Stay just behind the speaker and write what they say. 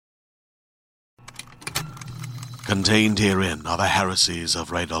Contained herein are the heresies of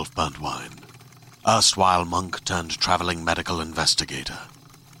Radolf Burntwine, erstwhile monk turned traveling medical investigator.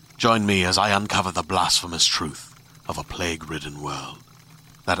 Join me as I uncover the blasphemous truth of a plague-ridden world,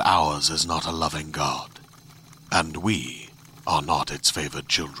 that ours is not a loving God, and we are not its favored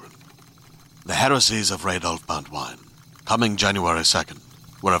children. The heresies of Radolf Burntwine, coming January 2nd,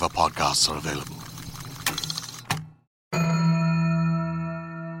 wherever podcasts are available.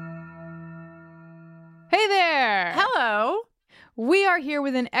 Hey there! Hello! We are here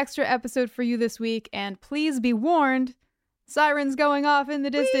with an extra episode for you this week, and please be warned, sirens going off in the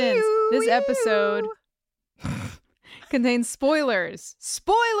distance. This episode contains spoilers.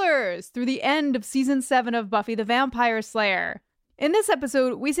 Spoilers! Through the end of Season 7 of Buffy the Vampire Slayer. In this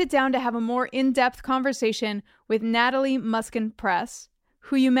episode, we sit down to have a more in-depth conversation with Natalie Muskin-Press,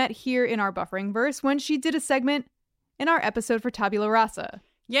 who you met here in our Buffering Verse when she did a segment in our episode for Tabula Rasa.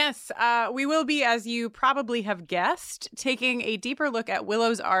 Yes, we will be, as you probably have guessed, taking a deeper look at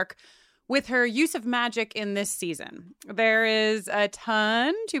Willow's arc with her use of magic in this season. There is a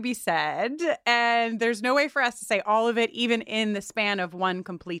ton to be said, and there's no way for us to say all of it, even in the span of one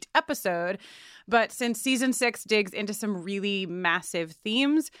complete episode. But since Season 6 digs into some really massive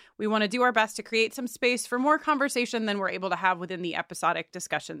themes, we want to do our best to create some space for more conversation than we're able to have within the episodic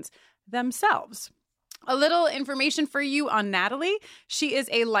discussions themselves. A little information for you on Natalie. She is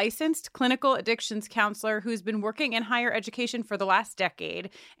a licensed clinical addictions counselor who's been working in higher education for the last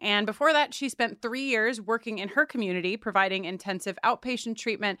decade. And before that, she spent 3 years working in her community, providing intensive outpatient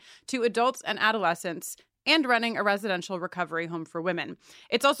treatment to adults and adolescents and running a residential recovery home for women.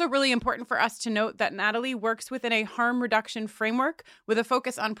 It's also really important for us to note that Natalie works within a harm reduction framework with a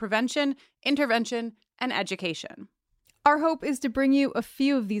focus on prevention, intervention, and education. Our hope is to bring you a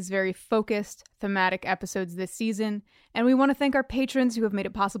few of these very focused, thematic episodes this season, and we want to thank our patrons who have made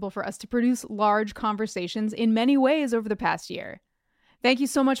it possible for us to produce large conversations in many ways over the past year. Thank you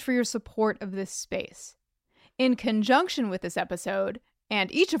so much for your support of this space. In conjunction with this episode,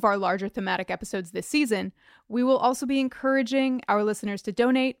 and each of our larger thematic episodes this season, we will also be encouraging our listeners to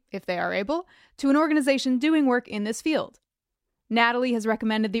donate, if they are able, to an organization doing work in this field. Natalie has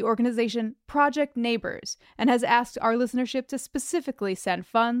recommended the organization Project Neighbors and has asked our listenership to specifically send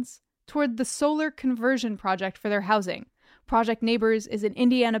funds toward the solar conversion project for their housing. Project Neighbors is an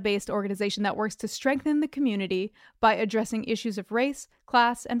Indiana-based organization that works to strengthen the community by addressing issues of race,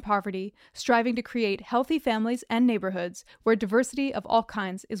 class, and poverty, striving to create healthy families and neighborhoods where diversity of all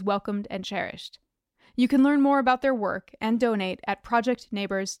kinds is welcomed and cherished. You can learn more about their work and donate at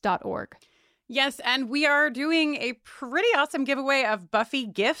projectneighbors.org. Yes, and we are doing a pretty awesome giveaway of Buffy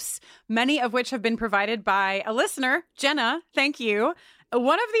gifts, many of which have been provided by a listener, Jenna. Thank you.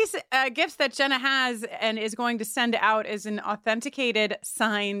 One of these gifts that Jenna has and is going to send out is an authenticated,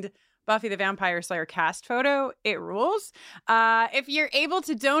 signed Buffy the Vampire Slayer cast photo. It rules. If you're able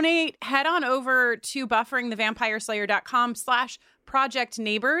to donate, head on over to bufferingthevampireslayer.com/Project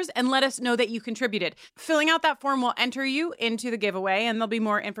Neighbors and let us know that you contributed. Filling out that form will enter you into the giveaway, and there'll be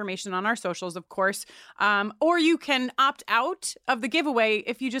more information on our socials, of course. Or you can opt out of the giveaway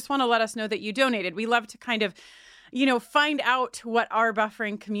if you just want to let us know that you donated. We love to kind of, find out what our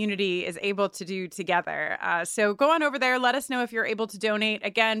buffering community is able to do together. So go on over there. Let us know if you're able to donate.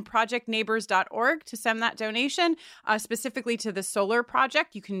 Again, projectneighbors.org to send that donation, specifically to the solar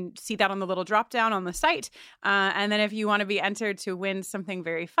project. You can see that on the little drop down on the site. And then if you want to be entered to win something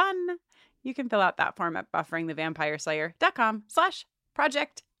very fun, you can fill out that form at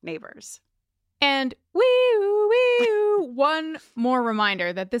bufferingthevampireslayer.com/Project Neighbors. And one more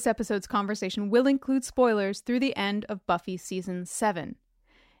reminder that this episode's conversation will include spoilers through the end of Buffy Season 7.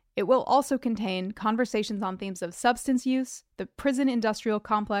 It will also contain conversations on themes of substance use, the prison industrial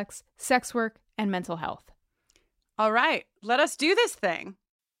complex, sex work, and mental health. All right, let us do this thing.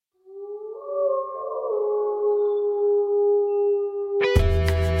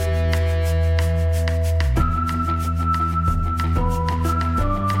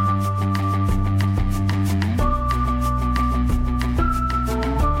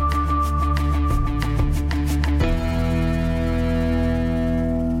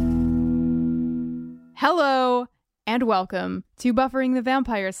 Hello, and welcome to Buffering the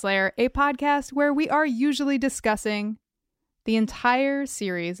Vampire Slayer, a podcast where we are usually discussing the entire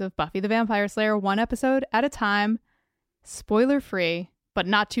series of Buffy the Vampire Slayer one episode at a time, spoiler-free, but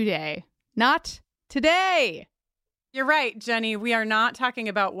not today. Not today! You're right, Jenny. We are not talking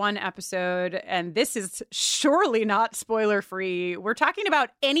about one episode, and this is surely not spoiler-free. We're talking about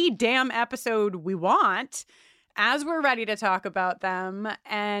any damn episode we want, as we're ready to talk about them,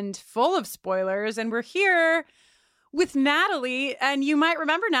 and full of spoilers. And we're here with Natalie. And you might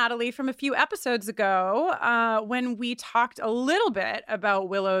remember Natalie from a few episodes ago when we talked a little bit about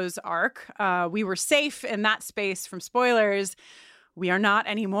Willow's arc. We were safe in that space from spoilers. We are not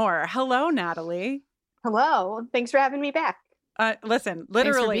anymore. Hello, Natalie. Hello. Thanks for having me back. Listen,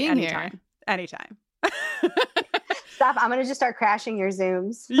 literally anytime. Here. Anytime. Stop. I'm going to just start crashing your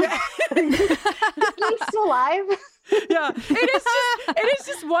Zooms. Yeah. He's still alive. Yeah. It is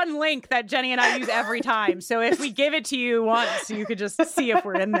just one link that Jenny and I use every time. So if we give it to you once, you could just see if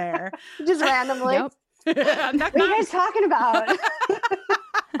we're in there. Just randomly. Yep. What are you guys talking about?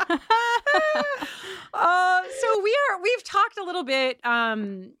 So we've talked a little bit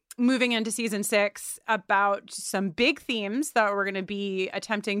moving into season 6 about some big themes that we're going to be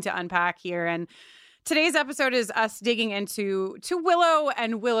attempting to unpack here. And today's episode is us digging into Willow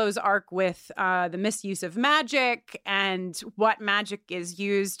and Willow's arc with the misuse of magic and what magic is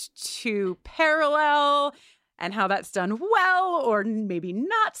used to parallel and how that's done well or maybe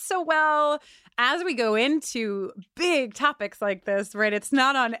not so well. As we go into big topics like this, right, it's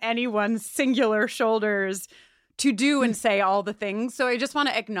not on anyone's singular shoulders to do and say all the things. So I just want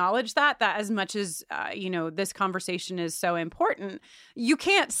to acknowledge that as much as, this conversation is so important, you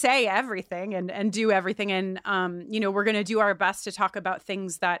can't say everything and do everything. And, we're going to do our best to talk about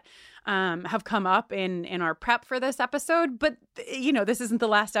things that have come up in our prep for this episode. But, this isn't the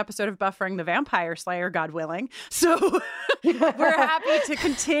last episode of Buffering the Vampire Slayer, God willing. So we're happy to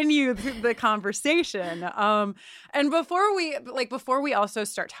continue the conversation. And before we also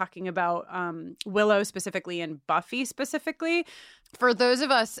start talking about Willow specifically and Buffy specifically, for those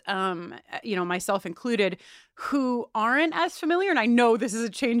of us, myself included, who aren't as familiar, and I know this is a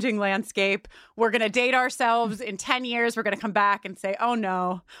changing landscape, we're going to date ourselves in 10 years. We're going to come back and say, oh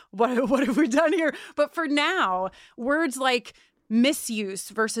no, what have we done here? But for now, words like misuse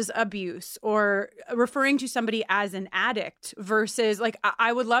versus abuse, or referring to somebody as an addict versus, like,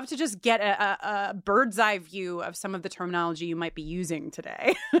 I would love to just get a bird's eye view of some of the terminology you might be using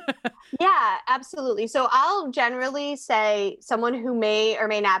today. Yeah, absolutely. So I'll generally say someone who may or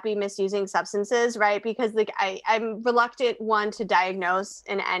may not be misusing substances, right? Because I'm reluctant, one, to diagnose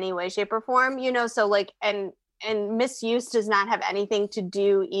in any way, shape, or form, so and misuse does not have anything to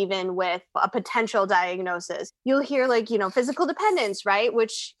do even with a potential diagnosis. You'll hear physical dependence, right?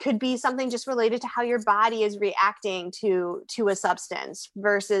 Which could be something just related to how your body is reacting to a substance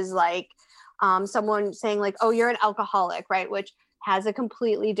versus someone saying oh, you're an alcoholic, right? Which has a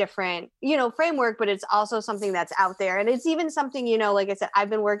completely different, framework, but it's also something that's out there. And it's even something, like I said, I've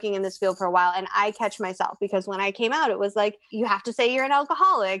been working in this field for a while and I catch myself because when I came out, it was you have to say you're an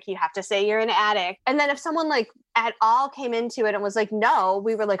alcoholic, you have to say you're an addict. And then if someone at all came into it and was no,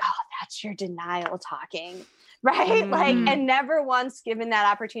 we were oh, that's your denial talking, right? And never once given that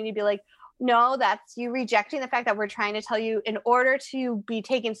opportunity to be no, that's you rejecting the fact that we're trying to tell you in order to be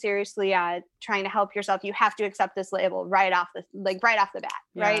taken seriously trying to help yourself, you have to accept this label right off the bat,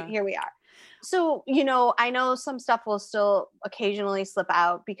 right? Here we are. So, I know some stuff will still occasionally slip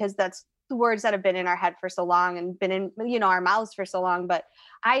out because that's the words that have been in our head for so long and been in, our mouths for so long. But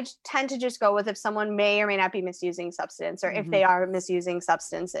I tend to just go with if someone may or may not be misusing substance or if they are misusing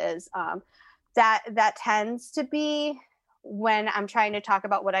substances, that tends to be when I'm trying to talk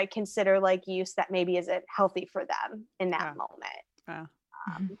about what I consider use that maybe isn't healthy for them in that moment.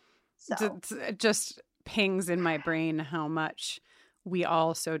 So it just pings in my brain how much we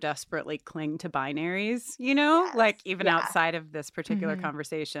all so desperately cling to binaries, even outside of this particular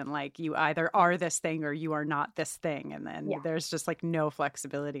conversation, you either are this thing or you are not this thing. And then there's just no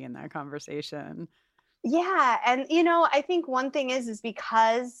flexibility in that conversation. Yeah. And, I think one thing is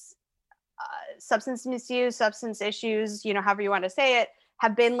because substance misuse, substance issues, however you want to say it,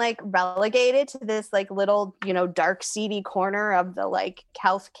 have been relegated to this little, dark, seedy corner of the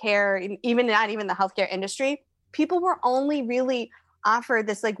healthcare, not even the healthcare industry. People were only really offered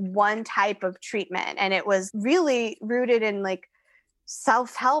this one type of treatment, and it was really rooted in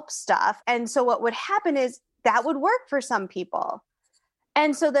self-help stuff. And so what would happen is that would work for some people.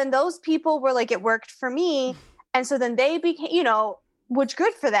 And so then those people were it worked for me. And so then they became, which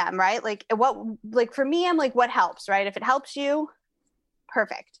good for them, right? For me, I'm what helps, right? If it helps you,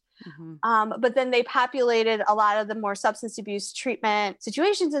 perfect. But then they populated a lot of the more substance abuse treatment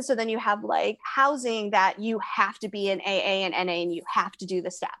situations. And so then you have housing that you have to be in AA and NA and you have to do the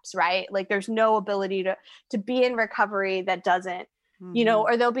steps, right? There's no ability to be in recovery that doesn't,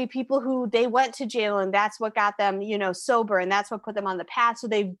 or there'll be people who they went to jail and that's what got them, sober. And that's what put them on the path. So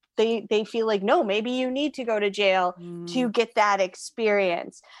they feel no, maybe you need to go to jail to get that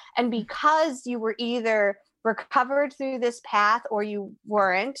experience. And because you were either recovered through this path or you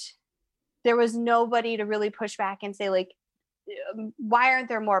weren't, there was nobody to really push back and say, like, why aren't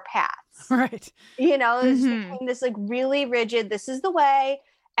there more paths? Right. You know, it became this like really rigid, this is the way.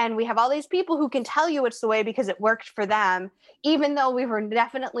 And we have all these people who can tell you it's the way because it worked for them, even though we were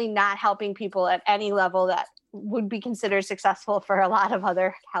definitely not helping people at any level that would be considered successful for a lot of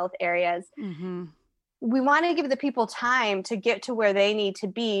other health areas. Mm-hmm. We want to give the people time to get to where they need to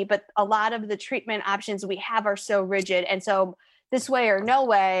be, but a lot of the treatment options we have are so rigid. And so this way or no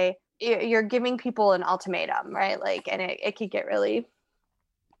way, you're giving people an ultimatum, right? Like, and it could get really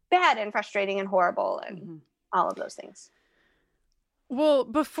bad and frustrating and horrible and all of those things. Well,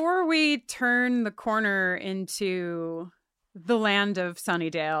 before we turn the corner into the land of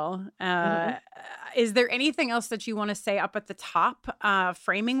Sunnydale, is there anything else that you want to say up at the top,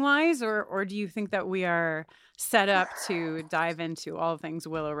 framing wise, or do you think that we are set up to dive into all things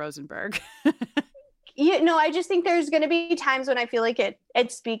Willow Rosenberg? I just think there's going to be times when I feel like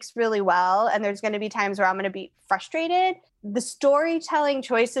it speaks really well, and there's going to be times where I'm going to be frustrated. The storytelling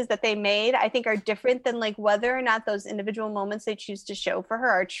choices that they made, I think, are different than like whether or not those individual moments they choose to show for her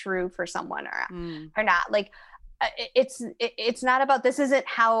are true for someone or not. Like, it's not about this isn't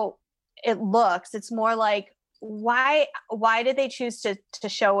how it looks. It's more like why did they choose to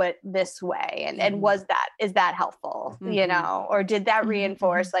show it this way, and is that helpful, or did that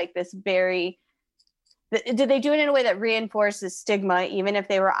reinforce like this very. Did they do it in a way that reinforces stigma, even if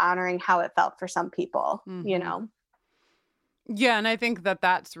they were honoring how it felt for some people, Yeah, and I think that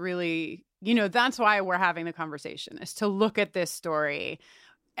that's really, that's why we're having the conversation, is to look at this story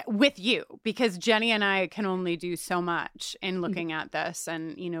with you, because Jenny and I can only do so much in looking at this,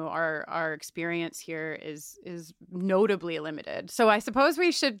 and our experience here is notably limited. So I suppose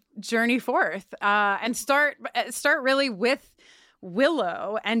we should journey forth and start really with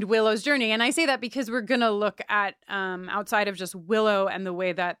Willow and Willow's journey. And I say that because we're going to look at, outside of just Willow and the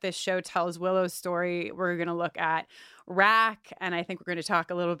way that this show tells Willow's story, we're going to look at Rack, and I think we're going to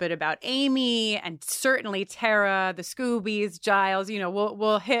talk a little bit about Amy, and certainly Tara, the Scoobies, Giles.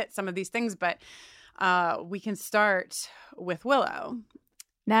 We'll hit some of these things, but we can start with Willow.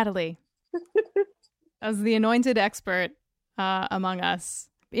 Natalie, as the anointed expert among us,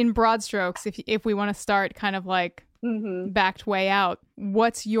 in broad strokes, if we want to start kind of like backed way out,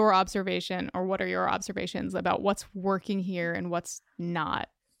 what's your observation, or what are your observations about what's working here and what's not?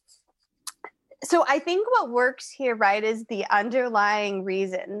 So I think what works here, right, is the underlying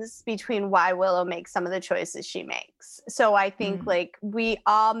reasons between why Willow makes some of the choices she makes. So I think like we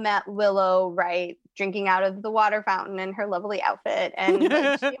all met Willow, right, drinking out of the water fountain in her lovely outfit, and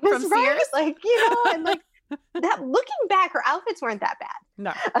like, she was right, like, and like that. Looking back, her outfits weren't that bad.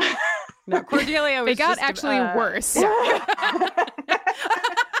 No, Cordelia was. They got actually worse. Yeah.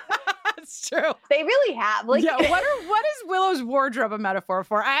 That's true. They really have. Like, what is Willow's wardrobe a metaphor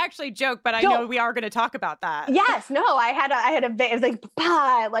for? I actually joke, but I know we are going to talk about that. Yes, no, I had a it was like,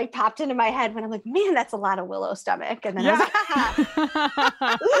 bah, it like popped into my head when I'm like, man, that's a lot of Willow stomach, and then I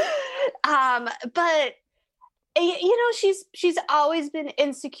was like, but she's always been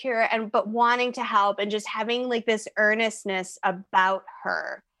insecure but wanting to help, and just having like this earnestness about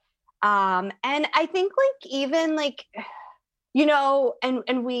her. And I think like even like,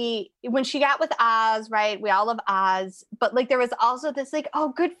 and when she got with Oz, right, we all love Oz, but like there was also this like, oh,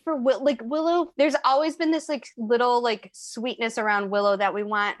 good for Willow. There's always been this like little like sweetness around Willow that we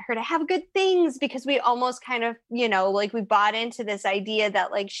want her to have good things, because we almost kind of, like we bought into this idea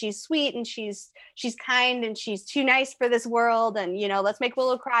that like she's sweet and she's kind and she's too nice for this world, and let's make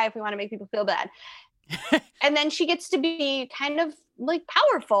Willow cry if we want to make people feel bad. And then she gets to be kind of like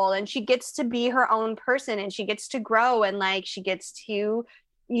powerful, and she gets to be her own person, and she gets to grow, and like she gets to,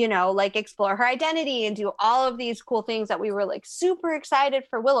 like explore her identity and do all of these cool things that we were like super excited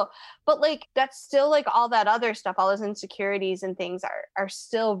for Willow. But like that's still like all that other stuff, all those insecurities and things are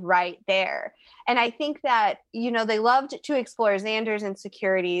still right there. And I think that, they loved to explore Xander's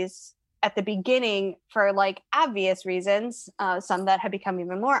insecurities at the beginning for like obvious reasons, some that have become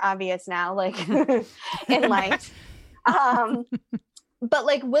even more obvious now, like in light. But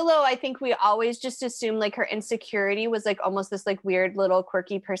like Willow, I think we always just assumed like her insecurity was like almost this like weird little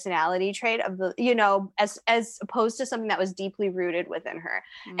quirky personality trait of the, as opposed to something that was deeply rooted within her.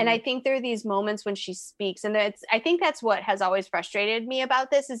 And I think there are these moments when she speaks, and I think that's what has always frustrated me about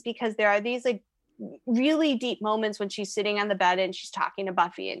this, is because there are these like really deep moments when she's sitting on the bed and she's talking to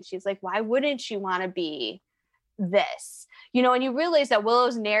Buffy, and she's like, why wouldn't she want to be this? And you realize that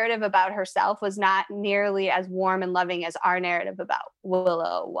Willow's narrative about herself was not nearly as warm and loving as our narrative about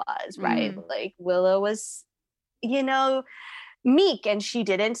Willow was, right? Like Willow was, meek and she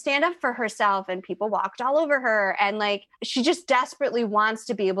didn't stand up for herself and people walked all over her. And like, she just desperately wants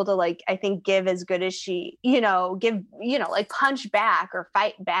to be able to like, I think, give as good as she, like punch back or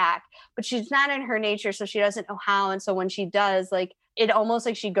fight back, but she's not in her nature. So she doesn't know how. And so when she does, like, it almost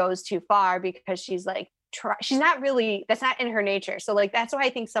like she goes too far because she's like, she's not really, that's not in her nature. So like, that's why I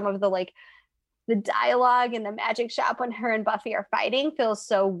think some of the like, the dialogue in the magic shop when her and Buffy are fighting feels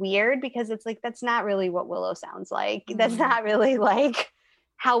so weird because it's like, that's not really what Willow sounds like. Mm-hmm. That's not really like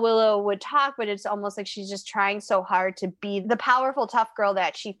how Willow would talk, but it's almost like she's just trying so hard to be the powerful, tough girl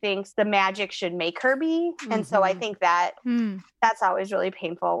that she thinks the magic should make her be. Mm-hmm. And so I think that that's always really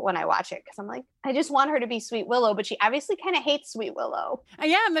painful when I watch it because I'm like, I just want her to be Sweet Willow, but she obviously kind of hates Sweet Willow.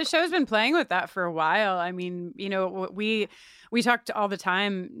 Yeah, and the show's been playing with that for a while. I mean, we talked all the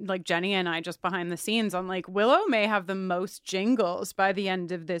time, like Jenny and I, just behind the scenes on like Willow may have the most jingles by the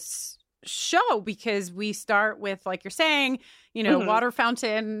end of this show because we start with, like you're saying, water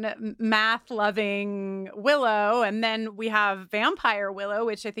fountain, math loving Willow. And then we have vampire Willow,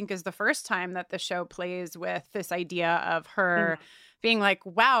 which I think is the first time that the show plays with this idea of her being like,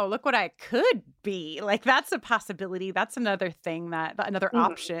 wow, look what I could be. Like, that's a possibility. That's another thing, another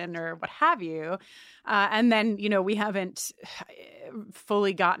option or what have you. And then, we haven't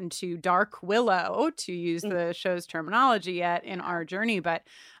fully gotten to Dark Willow, to use the show's terminology, yet in our journey. But,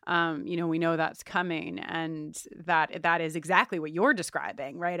 we know that's coming. And that is exactly what you're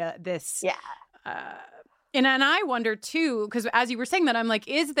describing, right? And I wonder, too, because as you were saying that, I'm like,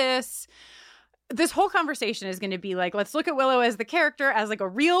 is this whole conversation is going to be like, let's look at Willow as the character, as like a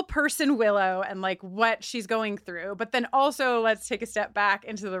real person Willow and like what she's going through. But then also let's take a step back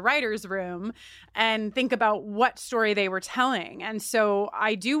into the writer's room and think about what story they were telling. And so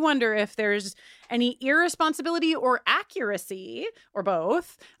I do wonder if there's any irresponsibility or accuracy or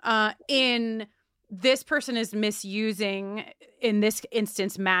both in this person is misusing, in this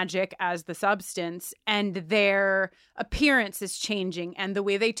instance, magic as the substance, and their appearance is changing, and the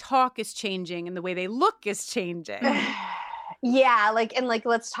way they talk is changing, and the way they look is changing. Yeah,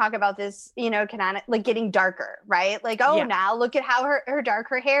 let's talk about this, like getting darker, right? Like, now look at how her dark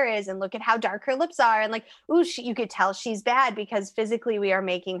her hair is, and look at how dark her lips are, and like, you could tell she's bad because physically we are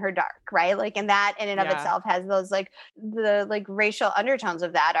making her dark, right? Like, and that in and of itself has those like the like racial undertones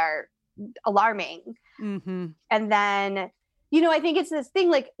of that are alarming. Mm-hmm. And then I think it's this thing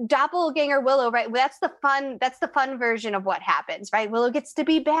like doppelganger Willow, right? That's the fun version of what happens, right? Willow gets to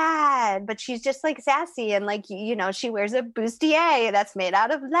be bad, but she's just like sassy and like, she wears a bustier that's made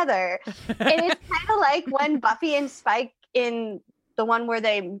out of leather. And it's kind of like when Buffy and Spike in the one where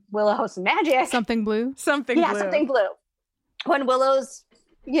Willow's magic. Something blue. Something blue. When Willow's,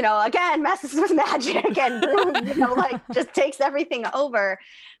 again, messes with magic and, like just takes everything over.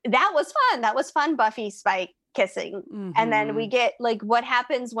 That was fun. That was fun, Buffy Spike kissing. Mm-hmm. And then we get like what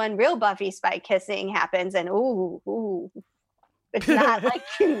happens when real Buffy Spike kissing happens, and it's not like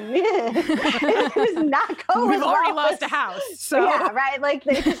it's not going. We've already lost a house. So yeah, right. Like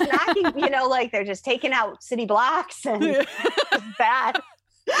they're just knocking, like they're just taking out city blocks and it's bad.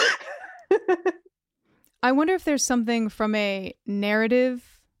 I wonder if there's something from a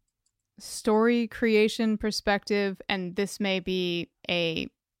narrative story creation perspective, and this may be a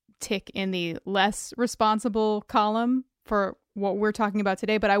tick in the less responsible column for what we're talking about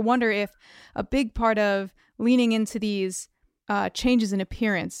today, but I wonder if a big part of leaning into these changes in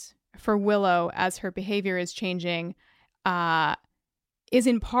appearance for Willow as her behavior is changing is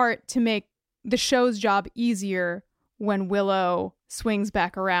in part to make the show's job easier when Willow swings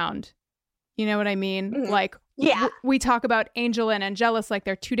back around. You know what I mean? Mm-hmm. Like, we talk about Angel and Angelus like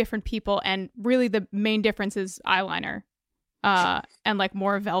they're two different people, and really the main difference is eyeliner and like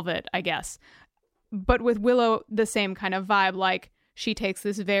more velvet, I guess. But with Willow, the same kind of vibe. Like, she takes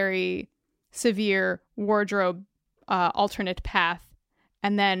this very severe wardrobe alternate path,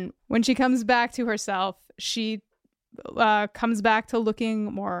 and then when she comes back to herself, she comes back to looking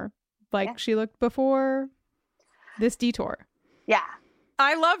more like she looked before this detour. Yeah.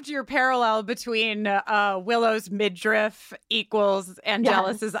 I loved your parallel between Willow's midriff equals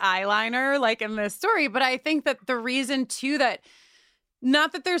Angelus's eyeliner, like in this story. But I think that the reason, too, that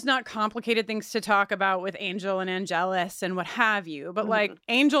not that there's not complicated things to talk about with Angel and Angelus and what have you, but like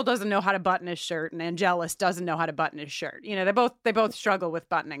Angel doesn't know how to button his shirt and Angelus doesn't know how to button his shirt. They both struggle with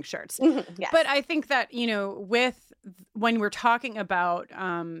buttoning shirts. Yes. But I think that, when we're talking about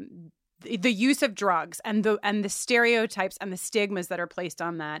the use of drugs and the stereotypes and the stigmas that are placed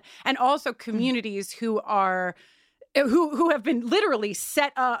on that, and also communities who have been literally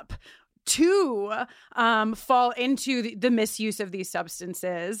set up too fall into the misuse of these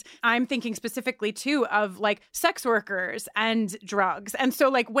substances. I'm thinking specifically too of like sex workers and drugs. And so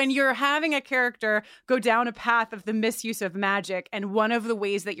like when you're having a character go down a path of the misuse of magic, and one of the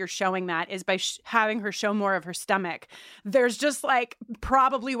ways that you're showing that is by having her show more of her stomach, there's just like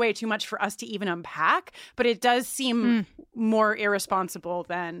probably way too much for us to even unpack, but it does seem more irresponsible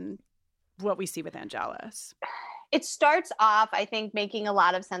than what we see with Angelus. It starts off, I think, making a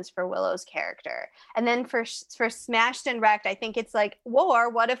lot of sense for Willow's character. And then for Smashed and Wrecked, I think it's like, or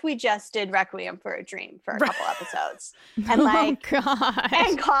what if we just did Requiem for a Dream for a couple episodes? And like,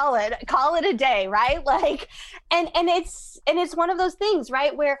 and call it a day, right? Like, and it's one of those things,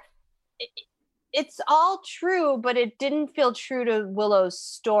 right? Where it's all true, but it didn't feel true to Willow's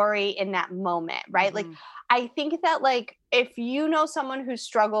story in that moment, right? Like, I think that like, if you know someone who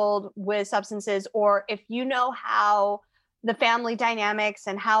struggled with substances, or if you know how the family dynamics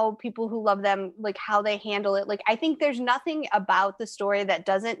and how people who love them, like how they handle it, like I think there's nothing about the story that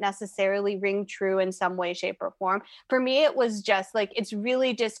doesn't necessarily ring true in some way, shape, or form. For me, it was just like, it's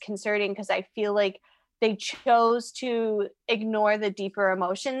really disconcerting because I feel like they chose to ignore the deeper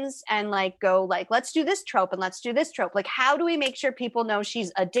emotions and like go like, let's do this trope and let's do this trope. Like, how do we make sure people know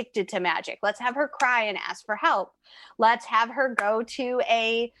she's addicted to magic? Let's have her cry and ask for help. Let's have her go to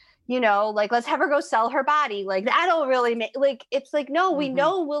a, like, let's have her go sell her body. Like, that'll really make, like, it's like, no, we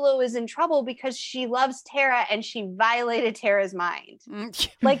know Willow is in trouble because she loves Tara and she violated Tara's mind.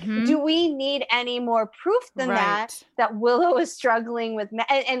 Like, do we need any more proof than that Willow is struggling with,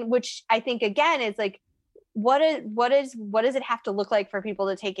 and which I think, again, is like, what does it have to look like for people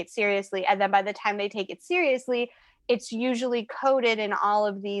to take it seriously? And then by the time they take it seriously, it's usually coded in all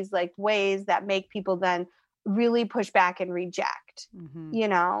of these like ways that make people then really push back and reject,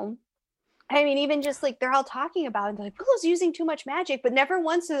 I mean, even just like they're all talking about it, like, Willow's using too much magic, but never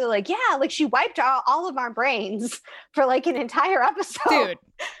once are they like, yeah, like she wiped out all of our brains for like an entire episode.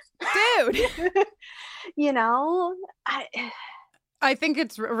 Dude. I think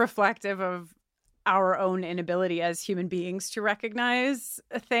it's reflective of our own inability as human beings to recognize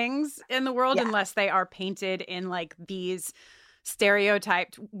things in the world unless they are painted in like these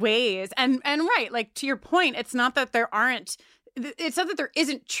stereotyped ways. And right, like to your point, it's not that there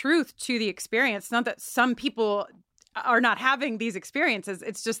isn't truth to the experience. It's not that some people are not having these experiences.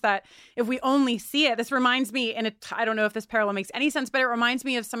 It's just that if we only see it, this reminds me, and I don't know if this parallel makes any sense, but it reminds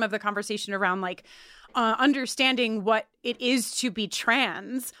me of some of the conversation around like understanding what it is to be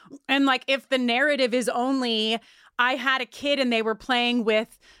trans. And like, if the narrative is only, I had a kid and they were playing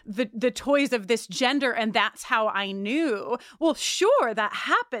with the toys of this gender and that's how I knew. Well, sure, that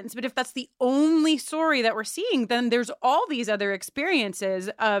happens. But if that's the only story that we're seeing, then there's all these other experiences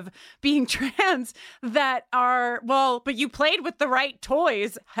of being trans that are, well, but you played with the right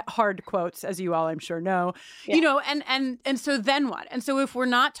toys, hard quotes, as you all I'm sure know, and so then what? And so if we're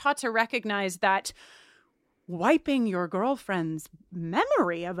not taught to recognize that wiping your girlfriend's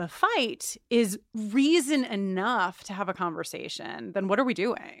memory of a fight is reason enough to have a conversation, then what are we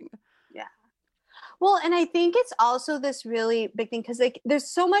doing? Yeah. Well, and I think it's also this really big thing because like there's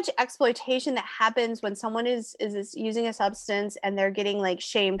so much exploitation that happens when someone is using a substance and they're getting like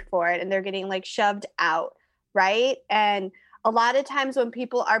shamed for it and they're getting like shoved out, right? And a lot of times when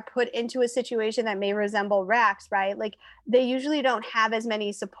people are put into a situation that may resemble Rax, right? Like they usually don't have as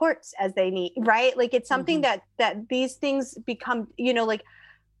many supports as they need, right? Like it's something that these things become, like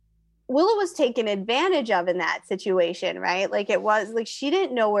Willow was taken advantage of in that situation, right? Like it was like, she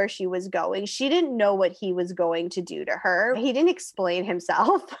didn't know where she was going. She didn't know what he was going to do to her. He didn't explain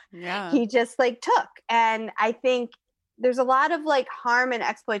himself. Yeah. He just like took. And I think there's a lot of like harm and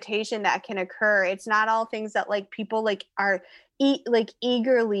exploitation that can occur. It's not all things that like people like are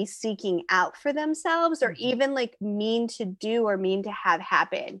eagerly seeking out for themselves or even like mean to do or mean to have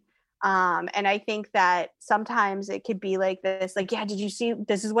happen. And I think that sometimes it could be like this, like, yeah, did you see,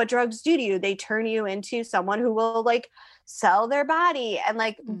 this is what drugs do to you. They turn you into someone who will like sell their body. And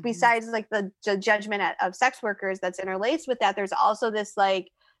like, besides like the judgment of sex workers that's interlaced with that, there's also this like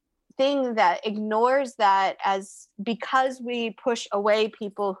thing that ignores that because we push away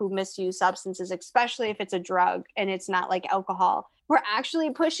people who misuse substances, especially if it's a drug and it's not like alcohol, we're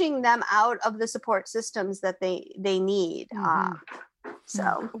actually pushing them out of the support systems that they need.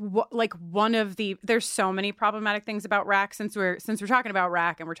 So like there's so many problematic things about Rack since we're talking about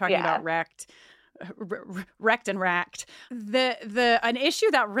Rack and we're talking about Wrecked and Racked. An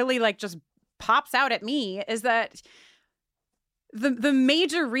issue that really like just pops out at me is that the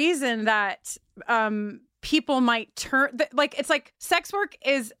major reason that people might turn, like, it's like sex work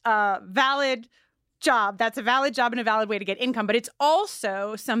is valid job. That's a valid job and a valid way to get income. But it's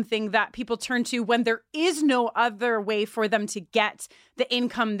also something that people turn to when there is no other way for them to get the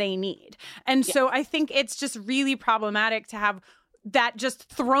income they need. And so I think it's just really problematic to have that just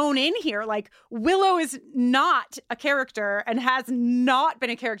thrown in here. Like, Willow is not a character and has not been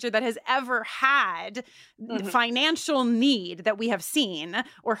a character that has ever had financial need that we have seen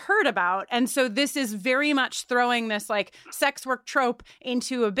or heard about. And so this is very much throwing this like sex work trope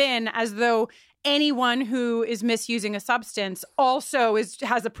into a bin, as though anyone who is misusing a substance also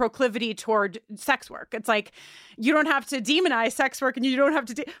has a proclivity toward sex work. It's like, you don't have to demonize sex work, and you don't have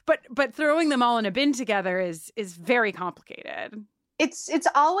to but throwing them all in a bin together is very complicated. It's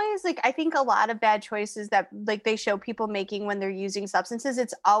always like, I think a lot of bad choices that like they show people making when they're using substances,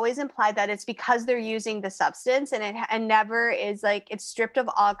 it's always implied that it's because they're using the substance, and never is like, it's stripped of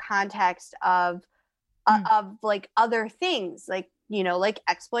all context of like other things, like, you know, like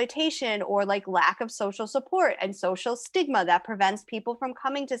exploitation or like lack of social support and social stigma that prevents people from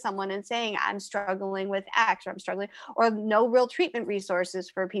coming to someone and saying, I'm struggling with X, or I'm struggling, or no real treatment resources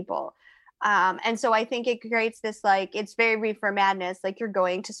for people. And so I think it creates this, like, it's very reefer madness. Like, you're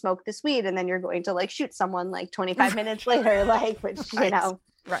going to smoke this weed and then you're going to like shoot someone like 25 minutes later, like, which, you know.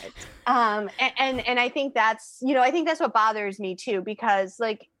 Right. And I think that's, you know, I think that's what bothers me too, because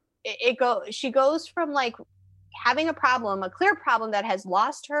like she goes from like having a problem, a clear problem that has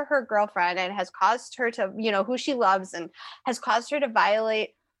lost her girlfriend and has caused her to, you know, who she loves, and has caused her to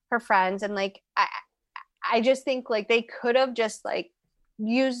violate her friends. And like, I just think like they could have just like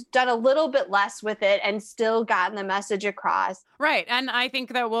done a little bit less with it and still gotten the message across. Right. And I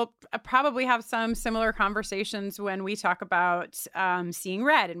think that we'll probably have some similar conversations when we talk about Seeing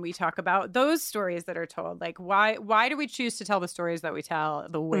Red, and we talk about those stories that are told. Like, why do we choose to tell the stories that we tell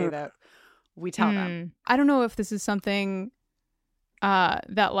the way that we tell them? I don't know if this is something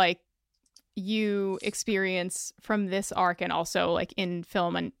that like you experience from this arc and also like in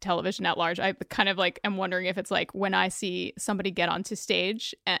film and television at large. I kind of like am wondering if it's like when I see somebody get onto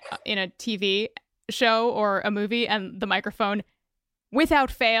stage in a TV show or a movie, and the microphone without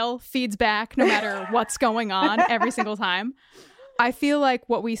fail feeds back no matter what's going on every single time. I feel like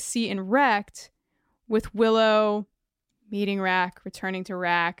what we see in Wrecked, with Willow meeting Rack, returning to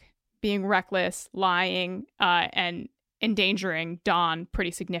Rack, being reckless, lying, and endangering Dawn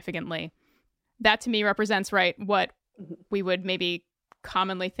pretty significantly. That to me represents, right, what we would maybe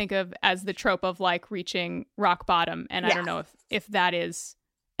commonly think of as the trope of like reaching rock bottom. And I don't know if that is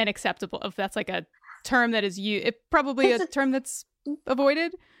an acceptable, if that's like a term that is probably a term that's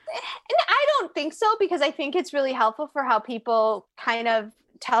avoided. And I don't think so, because I think it's really helpful for how people kind of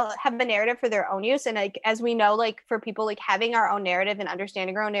have the narrative for their own use. And like, as we know, like for people, like having our own narrative and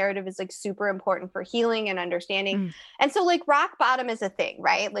understanding our own narrative is like super important for healing and understanding. And so like rock bottom is a thing,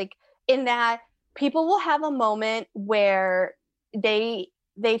 right? Like in that people will have a moment where they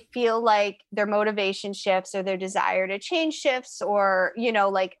feel like their motivation shifts or their desire to change shifts, or, you know,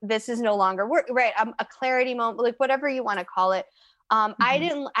 like this is no longer work, right? A clarity moment, like whatever you want to call it.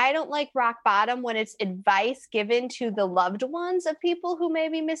 I don't like rock bottom when it's advice given to the loved ones of people who may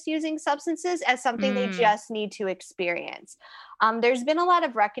be misusing substances as something they just need to experience. There's been a lot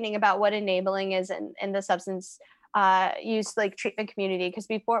of reckoning about what enabling is in the substance use like treatment community, because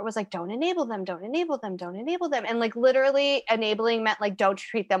before it was like, don't enable them, don't enable them, don't enable them. And like literally enabling meant like, don't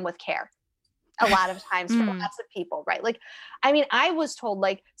treat them with care. A lot of times for lots of people, right? Like, I mean, I was told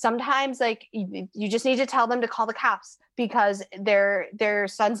like sometimes like you just need to tell them to call the cops because their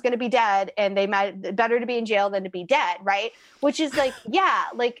son's going to be dead, and they might better to be in jail than to be dead, right? Which is like, yeah,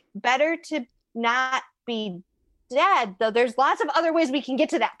 like better to not be dead, though there's lots of other ways we can get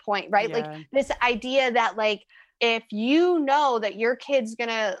to that point, right? Yeah. Like this idea that like, if you know that your kid's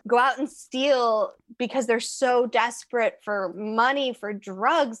gonna go out and steal because they're so desperate for money, for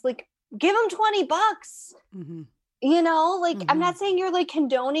drugs, like give them $20, you know, like, I'm not saying you're like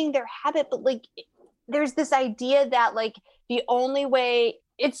condoning their habit, but like, there's this idea that like the only way,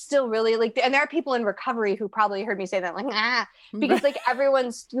 it's still really like, and there are people in recovery who probably heard me say that, like, because like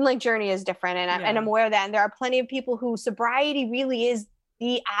everyone's like journey is different. And I'm aware of that. And there are plenty of people who sobriety really is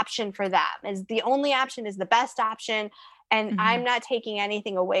the option for them, is the only option, is the best option. And I'm not taking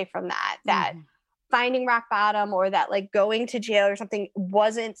anything away from that finding rock bottom or that like going to jail or something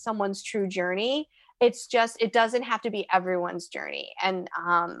wasn't someone's true journey. It's just, it doesn't have to be everyone's journey. And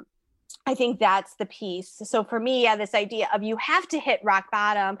I think that's the piece. So for me, this idea of you have to hit rock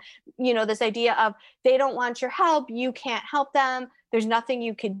bottom, you know, this idea of they don't want your help, you can't help them, there's nothing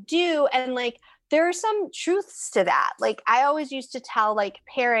you could do. And like, there are some truths to that. Like I always used to tell like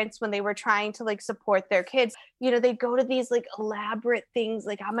parents when they were trying to like support their kids, they'd go to these like elaborate things,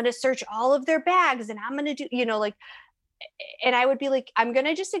 like I'm going to search all of their bags and I'm going to do, like, and I would be like, I'm going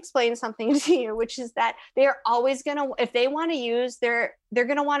to just explain something to you, which is that they're always going to, if they want to use, they're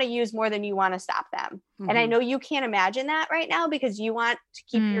going to want to use more than you want to stop them. Mm-hmm. And I know you can't imagine that right now because you want to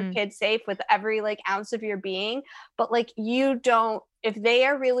keep your kids safe with every like ounce of your being. But like, you don't, if they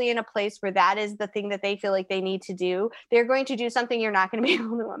are really in a place where that is the thing that they feel like they need to do, they're going to do something you're not going to be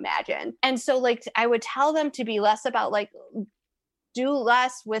able to imagine. And so like, I would tell them to be less about like, do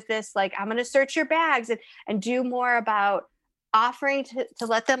less with this, like, I'm going to search your bags and do more about offering to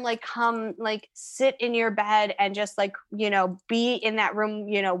let them like come, like sit in your bed and just like, be in that room,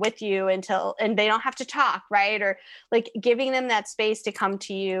 with you and they don't have to talk. Right. Or like giving them that space to come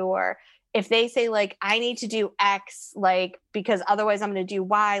to you. Or if they say like, I need to do X, like, because otherwise I'm going to do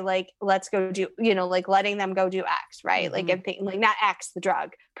Y, like, let's go do, like letting them go do X. Right. Mm-hmm. Like I'm thinking like not X, the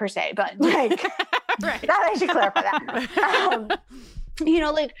drug per se, but like, right. That I should clarify that.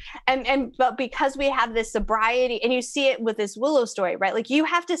 Like, but because we have this sobriety and you see it with this Willow story, right? Like you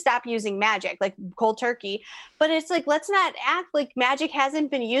have to stop using magic, like cold turkey, but it's like, let's not act like magic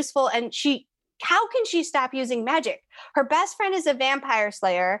hasn't been useful. And how can she stop using magic? Her best friend is a vampire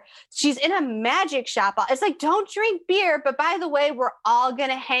slayer. She's in a magic shop. It's like, don't drink beer, but by the way, we're all going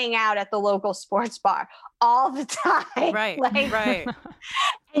to hang out at the local sports bar all the time. Right, like, right.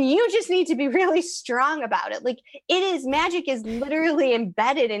 And you just need to be really strong about it. Like magic is literally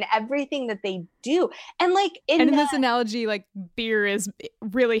embedded in everything that they do. And like, in this analogy, like beer is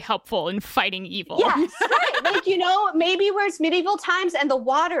really helpful in fighting evil. Yes, right. Like, maybe where it's medieval times and the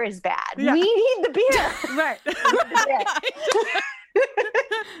water is bad. Yeah. We need the beer. Right.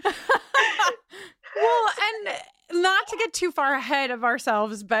 Well, and not to get too far ahead of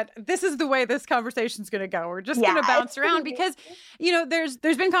ourselves, but this is the way this conversation is going to go. We're just going to bounce around because, there's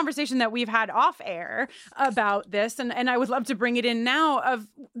been conversation that we've had off air about this, and I would love to bring it in now of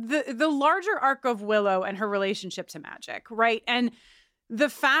the larger arc of Willow and her relationship to magic, right? And the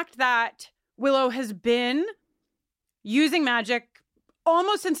fact that Willow has been using magic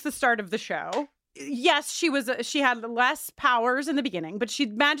almost since the start of the show. Yes, she had less powers in the beginning, but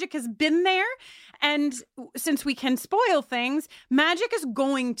magic has been there. And since we can spoil things, magic is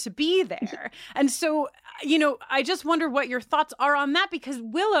going to be there. And so, I just wonder what your thoughts are on that, because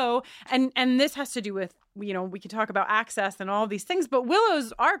Willow, and this has to do with, we could talk about access and all these things, but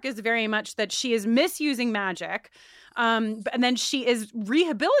Willow's arc is very much that she is misusing magic. And then she is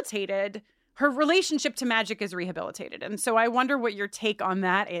rehabilitated. Her relationship to magic is rehabilitated. And so I wonder what your take on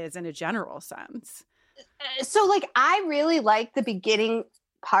that is in a general sense. So like, I really like the beginning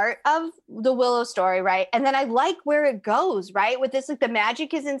part of the Willow story, right? And then I like where it goes, right? With this, like the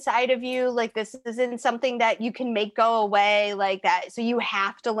magic is inside of you. Like this isn't something that you can make go away like that. So you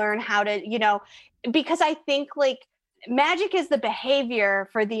have to learn how to, because I think like magic is the behavior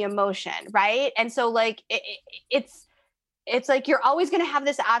for the emotion, right? And so like it's like you're always going to have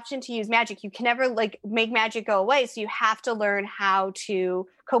this option to use magic. You can never like make magic go away. So you have to learn how to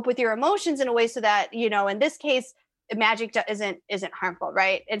cope with your emotions in a way so that, in this case, magic isn't harmful,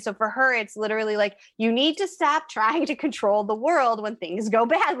 right? And so for her, it's literally like, you need to stop trying to control the world when things go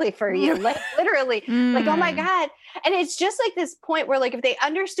badly for you. Like literally, like, oh my God. And it's just like this point where like, if they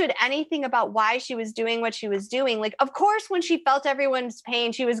understood anything about why she was doing what she was doing, like, of course, when she felt everyone's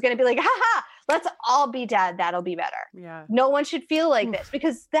pain, she was going to be like, haha, let's all be dead. That'll be better. Yeah. No one should feel like this,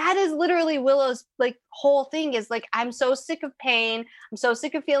 because that is literally Willow's like whole thing is like, I'm so sick of pain. I'm so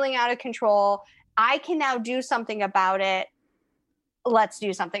sick of feeling out of control. I can now do something about it. Let's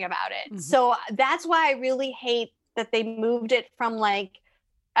do something about it. Mm-hmm. So that's why I really hate that they moved it from like,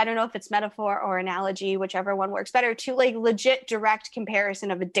 I don't know if it's metaphor or analogy, whichever one works better, to like legit direct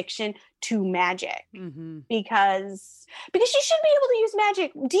comparison of addiction to magic. Mm-hmm. Because she should be able to use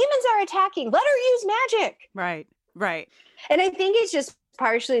magic. Demons are attacking. Let her use magic. Right. And I think it's just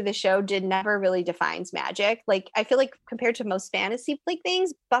partially the show never really defines magic. Like, I feel like compared to most fantasy like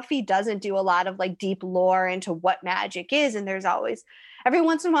things, Buffy doesn't do a lot of like deep lore into what magic is. And there's always, every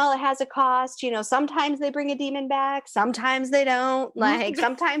once in a while it has a cost, sometimes they bring a demon back, sometimes they don't. Like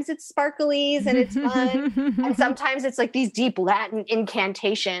sometimes it's sparklies and it's fun. And sometimes it's like these deep Latin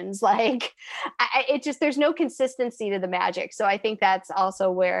incantations. Like it just, there's no consistency to the magic. So I think that's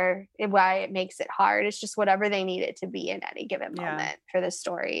also why it makes it hard. It's just whatever they need it to be in any given moment for the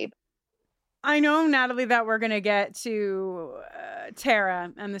story. I know, Natalie, that we're going to get to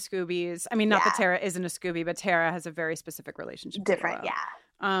Tara and the Scoobies. I mean, not that Tara isn't a Scooby, but Tara has a very specific relationship. Different,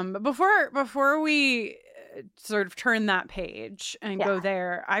 But before we sort of turn that page and go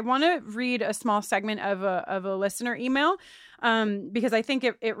there, I want to read a small segment of a listener email because I think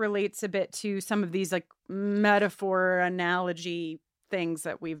it relates a bit to some of these like metaphor analogy things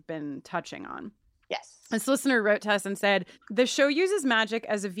that we've been touching on. Yes. This listener wrote to us and said, the show uses magic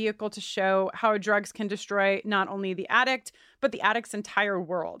as a vehicle to show how drugs can destroy not only the addict, but the addict's entire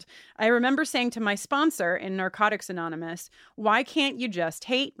world. I remember saying to my sponsor in Narcotics Anonymous, why can't you just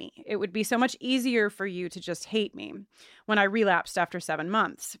hate me? It would be so much easier for you to just hate me when I relapsed after 7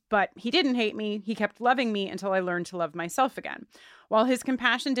 months. But he didn't hate me. He kept loving me until I learned to love myself again. While his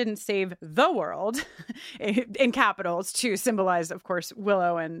compassion didn't save the world, in capitals, to symbolize, of course,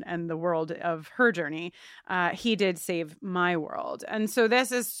 Willow and the world of her journey, he did save my world. And so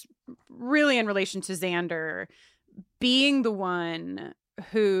this is really in relation to Xander being the one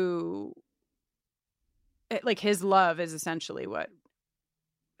who, like, his love is essentially what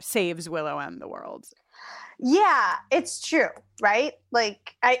saves Willow and the world. Yeah, it's true, right?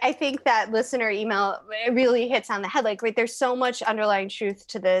 Like, I think that listener email, it really hits on the head. Like, right, there's so much underlying truth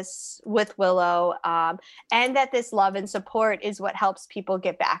to this with Willow, and that this love and support is what helps people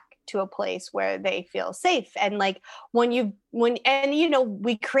get back to a place where they feel safe. And like,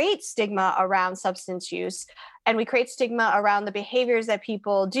 we create stigma around substance use, and we create stigma around the behaviors that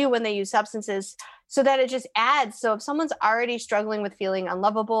people do when they use substances, so that it just adds. So if someone's already struggling with feeling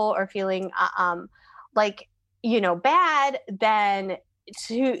unlovable or feeling bad, then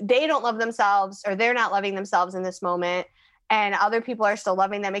they don't love themselves, or they're not loving themselves in this moment, and other people are still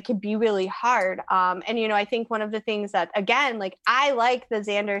loving them. It can be really hard. I think one of the things that, again, like, I like that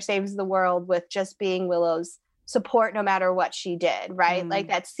Xander saves the world with just being Willow's support no matter what she did, right? Like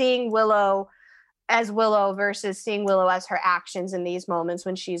that, seeing Willow as Willow versus seeing Willow as her actions in these moments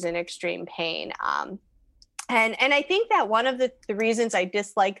when she's in extreme pain. And I think that one of the reasons I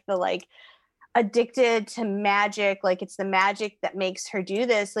dislike the, like, addicted to magic, like it's the magic that makes her do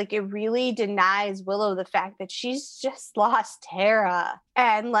this, like, it really denies Willow the fact that she's just lost Tara,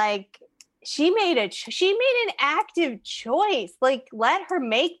 and like she made an active choice. Like, let her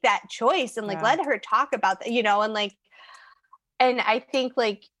make that choice, and like let her talk about that, and I think,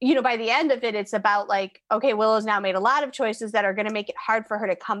 like, by the end of it, it's about like, okay, Willow's now made a lot of choices that are going to make it hard for her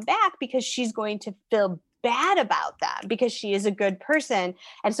to come back, because she's going to feel bad about them because she is a good person.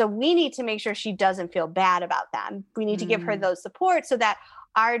 And so we need to make sure she doesn't feel bad about them. We need to give her those support so that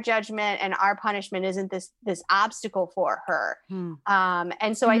our judgment and our punishment isn't this obstacle for her.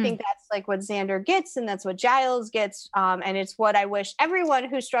 And so I think that's like what Xander gets, and that's what Giles gets. And it's what I wish everyone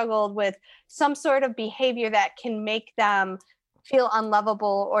who struggled with some sort of behavior that can make them feel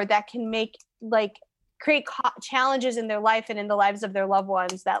unlovable, or that can make, like, create challenges in their life and in the lives of their loved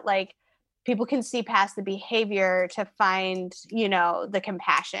ones, that like people can see past the behavior to find, the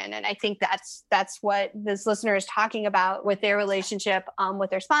compassion. And I think that's what this listener is talking about with their relationship with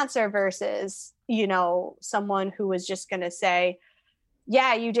their sponsor versus, someone who was just going to say,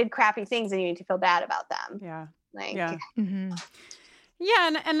 yeah, you did crappy things and you need to feel bad about them. Yeah. Mm-hmm. Yeah.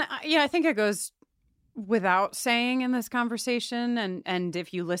 And I think it goes without saying in this conversation, and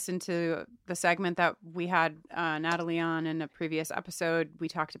if you listen to the segment that we had Natalie on in a previous episode, we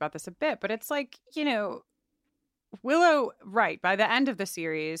talked about this a bit, but it's like, Willow, right, by the end of the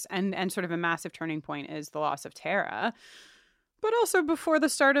series, and sort of a massive turning point is the loss of Tara, but also before the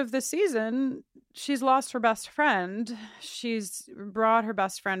start of the season, she's lost her best friend. She's brought her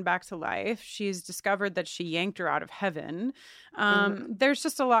best friend back to life. She's discovered that she yanked her out of heaven. There's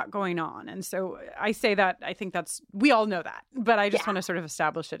just a lot going on. And so I say that, I think we all know that, but I just want to sort of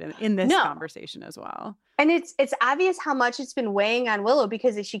establish it in this conversation as well. And it's obvious how much it's been weighing on Willow,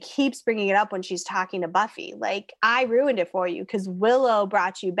 because she keeps bringing it up when she's talking to Buffy. Like, I ruined it for you because Willow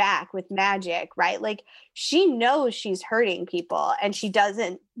brought you back with magic, right? Like, she knows she's hurting people, and she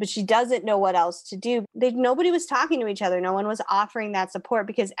doesn't know what else to do. Nobody was talking to each other. No one was offering that support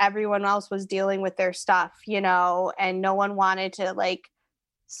because everyone else was dealing with their stuff, and no one wanted to, like,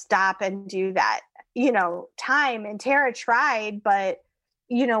 stop and do that, time. And Tara tried, but,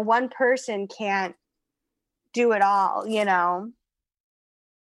 one person can't do it all,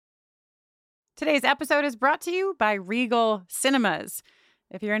 Today's episode is brought to you by Regal Cinemas.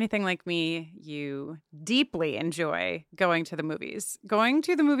 If you're anything like me, you deeply enjoy going to the movies. Going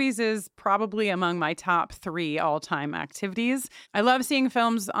to the movies is probably among my top 3 all-time activities. I love seeing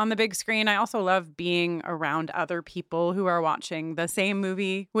films on the big screen. I also love being around other people who are watching the same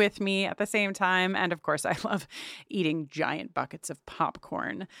movie with me at the same time. And of course, I love eating giant buckets of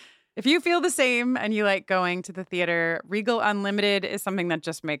popcorn. If you feel the same and you like going to the theater, Regal Unlimited is something that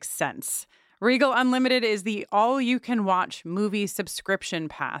just makes sense. Regal Unlimited is the all-you-can-watch movie subscription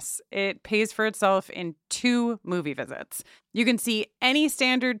pass. It pays for itself in 2 movie visits. You can see any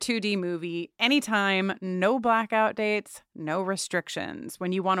standard 2D movie anytime, no blackout dates, no restrictions.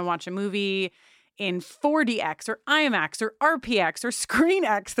 When you want to watch a movie in 4DX or IMAX or RPX or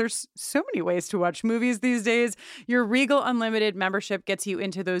ScreenX, there's so many ways to watch movies these days. Your Regal Unlimited membership gets you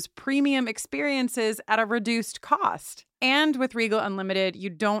into those premium experiences at a reduced cost. And with Regal Unlimited,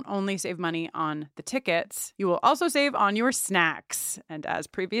 you don't only save money on the tickets, you will also save on your snacks. And as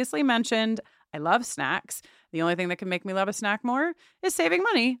previously mentioned, I love snacks. The only thing that can make me love a snack more is saving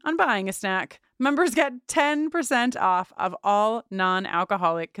money on buying a snack. Members get 10% off of all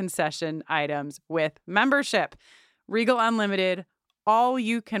non-alcoholic concession items with membership. Regal Unlimited, all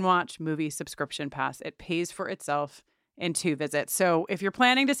you can watch movie subscription pass. It pays for itself in 2 visits. So if you're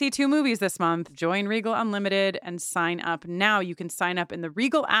planning to see 2 movies this month, join Regal Unlimited and sign up now. You can sign up in the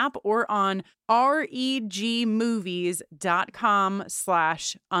Regal app or on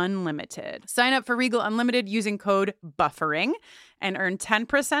regmovies.com/unlimited. Sign up for Regal Unlimited using code BUFFERING and earn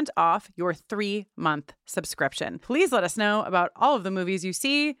 10% off your 3-month subscription. Please let us know about all of the movies you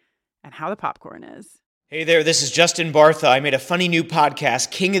see and how the popcorn is. Hey there, this is Justin Bartha. I made a funny new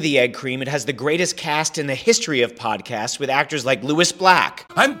podcast, King of the Egg Cream. It has the greatest cast in the history of podcasts with actors like Louis Black.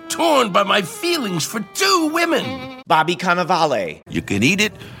 I'm torn by my feelings for 2 women. Bobby Cannavale. You can eat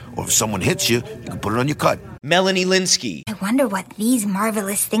it, or if someone hits you, you can put it on your cut. Melanie Linsky. I wonder what these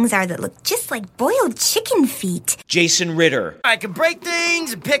marvelous things are that look just like boiled chicken feet. Jason Ritter. I can break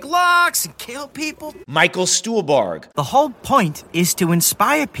things and pick locks and kill people. Michael Stuhlbarg. The whole point is to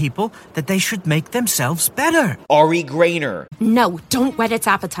inspire people that they should make themselves better. Ari Grainer. No, don't whet its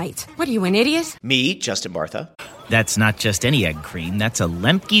appetite. What are you, an idiot? Me, Justin Bartha. That's not just any egg cream, that's a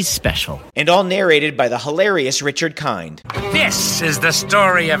Lemke's special. And all narrated by the hilarious Richard Kind. This is the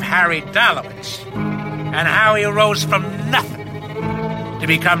story of Harry Dalowitz and how he rose from nothing to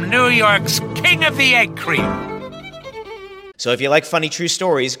become New York's King of the Egg Cream. So if you like funny true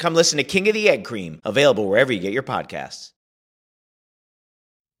stories, come listen to King of the Egg Cream, available wherever you get your podcasts.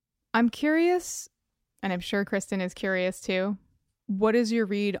 I'm curious, and I'm sure Kristen is curious too, what is your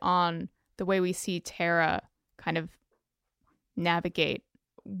read on the way we see Tara kind of navigate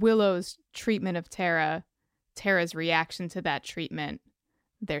Willow's treatment of Tara, Tara's reaction to that treatment,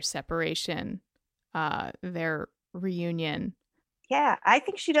 their separation, their reunion? Yeah, I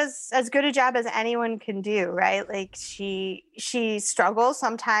think she does as good a job as anyone can do, right? Like she struggles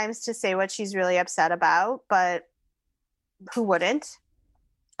sometimes to say what she's really upset about, but who wouldn't?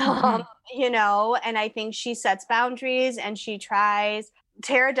 And I think she sets boundaries and she tries.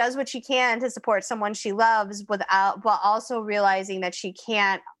 Tara does what she can to support someone she loves without, but also realizing that she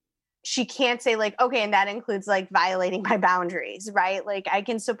can't say like, okay, and that includes like violating my boundaries, right? Like I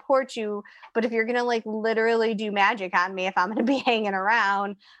can support you, but if you're going to like literally do magic on me, if I'm going to be hanging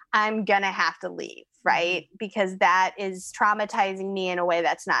around, I'm going to have to leave, right? Because that is traumatizing me in a way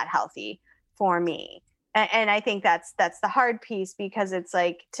that's not healthy for me. And I think that's the hard piece, because it's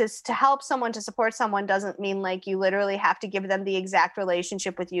like to help someone, to support someone doesn't mean like you literally have to give them the exact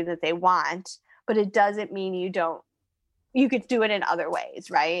relationship with you that they want, but it doesn't mean you could do it in other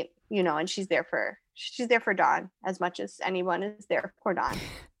ways, right? And she's there for Dawn as much as anyone is there for Dawn.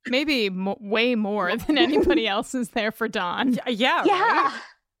 Maybe way more than anybody else is there for Dawn. Yeah. Right?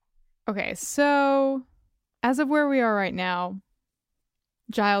 Okay, so as of where we are right now,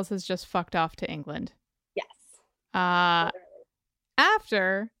 Giles has just fucked off to England. Yes.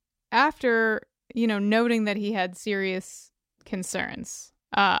 After noting that he had serious concerns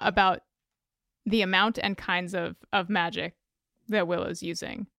about the amount and kinds of magic that Willow's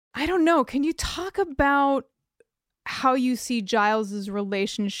using. I don't know. Can you talk about how you see Giles's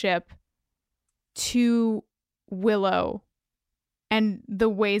relationship to Willow and the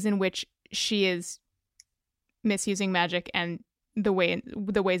ways in which she is misusing magic and the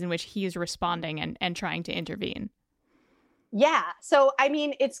ways in which he is responding and trying to intervene? Yeah. So, I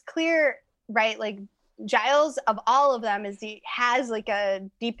mean, it's clear, right? Like Giles, of all of them, has like a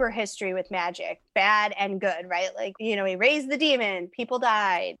deeper history with magic, bad and good, right? Like, he raised the demon, people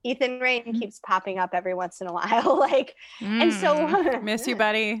died. Ethan Rain keeps popping up every once in a while. And so miss you,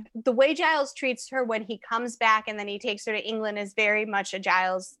 buddy. The way Giles treats her when he comes back and then he takes her to England is very much the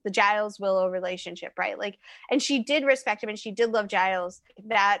Giles Willow relationship, right? Like, and she did respect him and she did love Giles.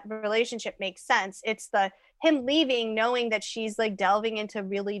 That relationship makes sense. It's him leaving knowing that she's like delving into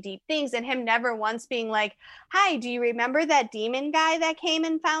really deep things, and him never once being like, hi, do you remember that demon guy that came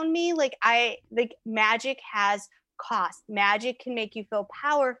and found me? Like magic has cost. Magic can make you feel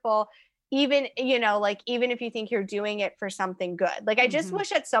powerful. even, you know, like, even if you think you're doing it for something good. Like, I just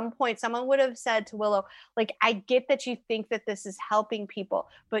wish at some point someone would have said to Willow, like, I get that you think that this is helping people,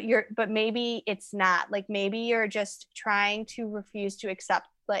 but maybe it's not. Like, maybe you're just trying to refuse to accept,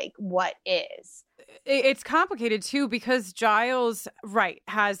 like, what is. It's complicated too, because Giles, right,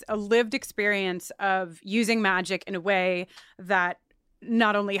 has a lived experience of using magic in a way that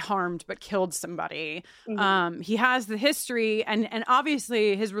not only harmed but killed somebody. He has the history, and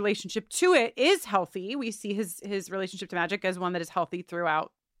obviously his relationship to it is healthy. We see his relationship to magic as one that is healthy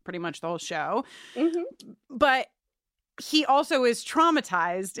throughout pretty much the whole show. But he also is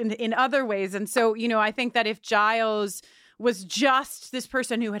traumatized in other ways. And so, you know, I think that if Giles was just this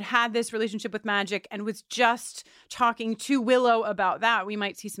person who had this relationship with magic and was just talking to Willow about that, we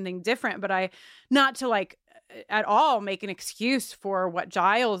might see something different. But not to like at all make an excuse for what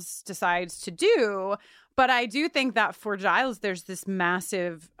Giles decides to do. But I do think that for Giles, there's this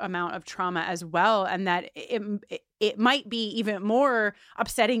massive amount of trauma as well. And that it might be even more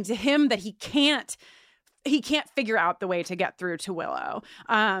upsetting to him that he can't figure out the way to get through to Willow,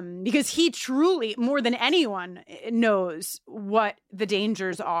 because he truly, more than anyone, knows what the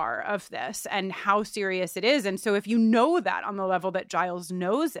dangers are of this and how serious it is. And so if you know that on the level that Giles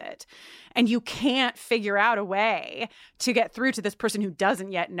knows it, and you can't figure out a way to get through to this person who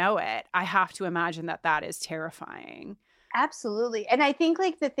doesn't yet know it, I have to imagine that that is terrifying. Absolutely. And I think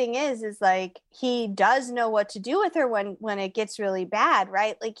like the thing is like he does know what to do with her when it gets really bad,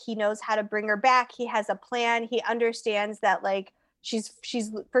 right? Like he knows how to bring her back. He has a plan. He understands that like she's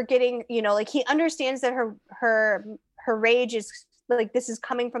forgetting, you know, like he understands that her rage is like, this is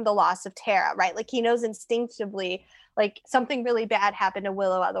coming from the loss of Tara, right? Like he knows instinctively like something really bad happened to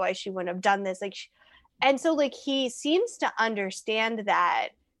Willow, otherwise she wouldn't have done this. Like and so like he seems to understand that.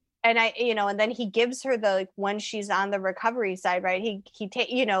 And and then he gives her the, like, when she's on the recovery side, right? He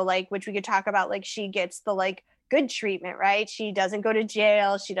you know, like, which we could talk about, like, she gets the, like, good treatment, right? She doesn't go to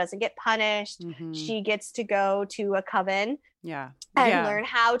jail. She doesn't get punished. She gets to go to a coven. And learn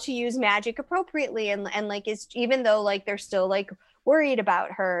how to use magic appropriately. And like, it's, even though, like, they're still, like, worried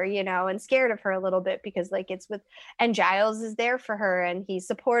about her, you know, and scared of her a little bit because, like, and Giles is there for her and he's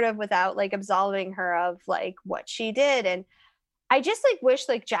supportive without, like, absolving her of, like, what she did. And I just like wish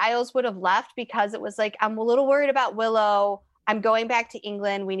like Giles would have left because it was like, I'm a little worried about Willow. I'm going back to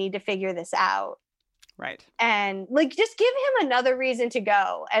England. We need to figure this out. Right. And like, just give him another reason to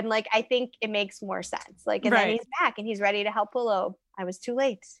go. And like, I think it makes more sense. Like, and then he's back and he's ready to help Willow. I was too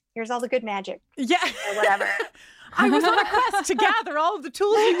late. Here's all the good magic. Yeah. Or whatever. I was on a quest to gather all of the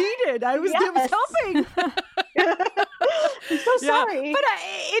tools you needed. I was helping. I'm so sorry. But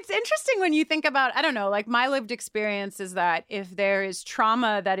it's interesting when you think about, I don't know, like my lived experience is that if there is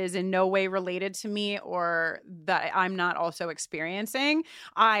trauma that is in no way related to me or that I'm not also experiencing,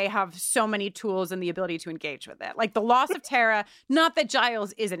 I have so many tools and the ability to engage with it. Like the loss of Tara, not that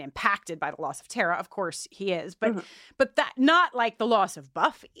Giles isn't impacted by the loss of Tara, of course he is, but that not like the loss of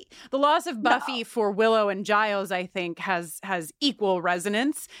Buffy. The loss of Buffy for Willow and Giles, I think, has equal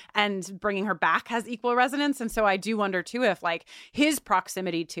resonance, and bringing her back has equal resonance. And so I do wonder too if like his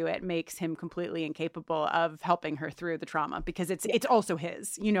proximity to it makes him completely incapable of helping her through the trauma because it's also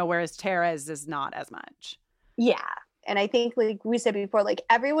his, you know, whereas Tara's is not as much. Yeah. And I think, like we said before, like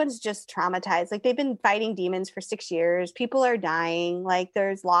everyone's just traumatized. Like they've been fighting demons for 6 years. People are dying. Like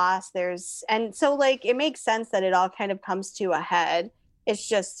there's loss. And so like it makes sense that it all kind of comes to a head. It's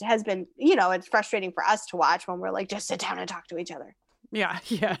just has been, you know, it's frustrating for us to watch when we're like, just sit down and talk to each other. Yeah.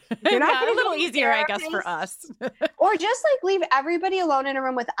 You're not a little easier, I guess, for us. Or just like leave everybody alone in a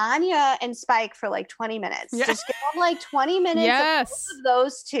room with Anya and Spike for like 20 minutes. Yeah. Just give them like 20 minutes of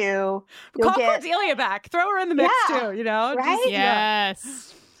those two. Call Cordelia back. Throw her in the mix too, you know? Right?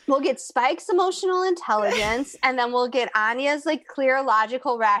 Yes. We'll get Spike's emotional intelligence and then we'll get Anya's like clear,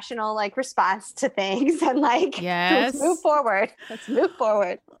 logical, rational like response to things and like let's move forward.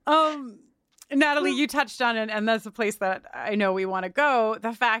 Natalie, you touched on it, and that's a place that I know we want to go.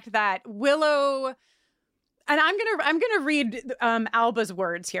 The fact that Willow, and I'm gonna read Alba's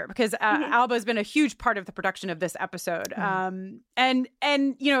words here because Alba has been a huge part of the production of this episode. And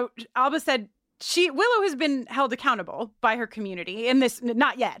you know, Alba said Willow has been held accountable by her community in this,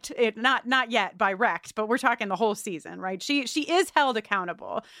 not yet by Rex, but we're talking the whole season, right? She is held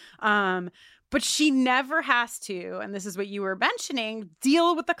accountable. But she never has to, and this is what you were mentioning,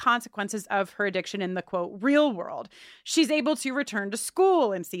 deal with the consequences of her addiction in the, quote, real world. She's able to return to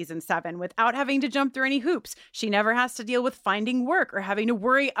school in season 7 without having to jump through any hoops. She never has to deal with finding work or having to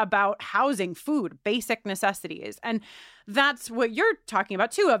worry about housing, food, basic necessities. And that's what you're talking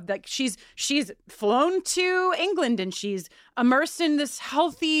about, too, of like she's flown to England and she's immersed in this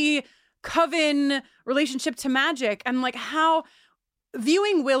healthy coven relationship to magic, and like how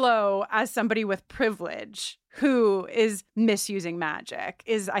viewing Willow as somebody with privilege who is misusing magic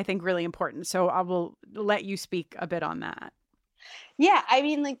is, I think, really important. So I will let you speak a bit on that. Yeah, I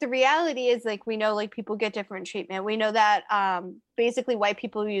mean, like the reality is, like, we know like people get different treatment. We know that basically white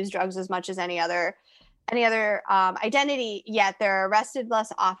people use drugs as much as any other identity, yet they're arrested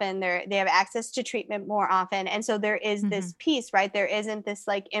less often. They have access to treatment more often, and so there is this piece, right? There isn't this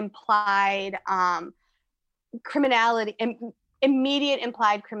like implied criminality. Immediate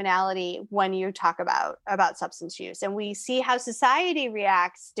implied criminality when you talk about substance use. And we see how society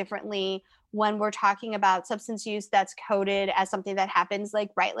reacts differently when we're talking about substance use that's coded as something that happens like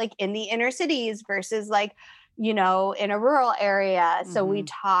in the inner cities versus like, in a rural area. So we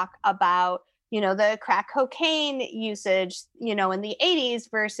talk about, the crack cocaine usage, in the 80s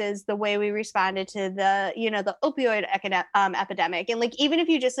versus the way we responded to the, the opioid epidemic. And like, even if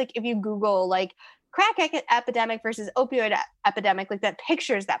you just like, if you Google like crack epidemic versus opioid epidemic, like the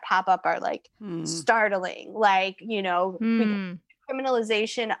pictures that pop up are like startling, like,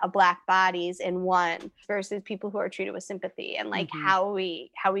 criminalization of Black bodies in one versus people who are treated with sympathy, and like how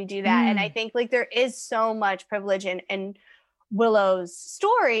we do that. And I think like there is so much privilege in Willow's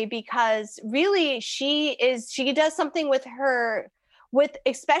story, because really she does something with her,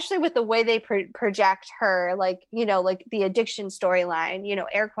 especially with the way they project her, like, like the addiction storyline,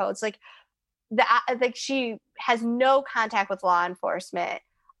 air quotes, like she has no contact with law enforcement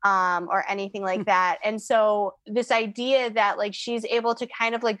or anything like that. And so this idea that like she's able to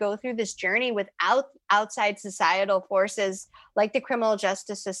kind of like go through this journey without outside societal forces like the criminal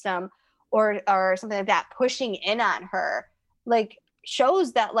justice system or something like that pushing in on her, like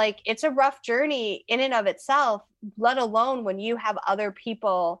shows that like it's a rough journey in and of itself, let alone when you have other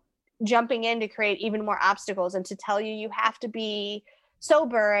people jumping in to create even more obstacles and to tell you have to be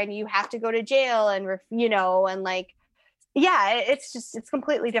sober and you have to go to jail and and like, yeah, it's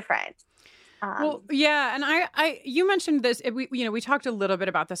completely different. Well, yeah, and I you mentioned this. We talked a little bit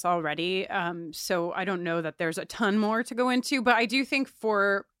about this already, so I don't know that there's a ton more to go into, but I do think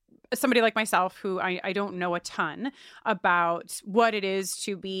for somebody like myself who I don't know a ton about what it is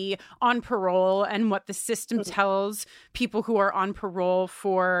to be on parole and what the system tells people who are on parole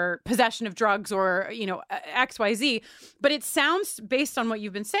for possession of drugs or, XYZ. But it sounds, based on what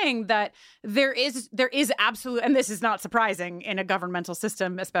you've been saying, that there is absolute, and this is not surprising in a governmental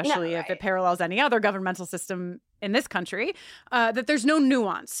system, especially if it parallels any other governmental system in this country, that there's no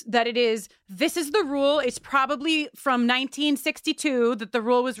nuance, that this is the rule. It's probably from 1962 that the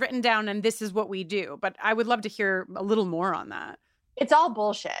rule was written down and this is what we do. But I would love to hear a little more on that. It's all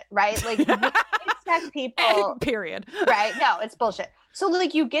bullshit, right? Like, expect people. Period. Right? No, it's bullshit. So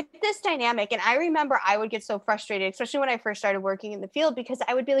like you get this dynamic, and I remember I would get so frustrated, especially when I first started working in the field, because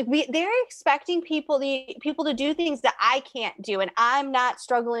I would be like, they're expecting people to do things that I can't do, and I'm not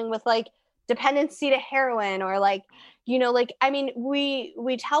struggling with like dependency to heroin or like, like, I mean, we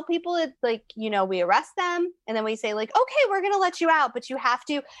tell people that like, we arrest them and then we say like, okay, we're going to let you out, but you have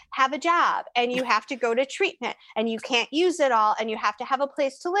to have a job and you have to go to treatment and you can't use it all. And you have to have a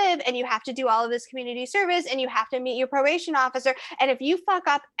place to live and you have to do all of this community service and you have to meet your probation officer. And if you fuck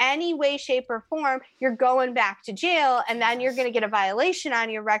up any way, shape or form, you're going back to jail. And then you're going to get a violation on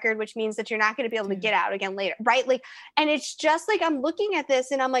your record, which means that you're not going to be able to get out again later. Right. Like, and it's just like, I'm looking at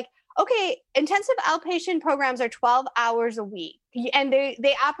this and I'm like, okay, intensive outpatient programs are 12 hours a week and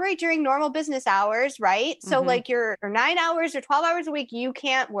they operate during normal business hours, right? So like your 9 hours or 12 hours a week, you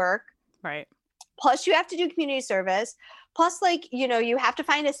can't work. Right. Plus you have to do community service. Plus like, you have to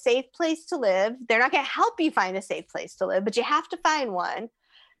find a safe place to live. They're not going to help you find a safe place to live, but you have to find one.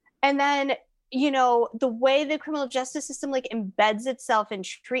 And then, the way the criminal justice system like embeds itself in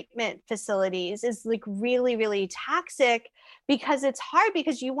treatment facilities is like really, really toxic, because it's hard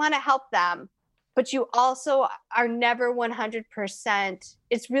because you want to help them, but you also are never 100%.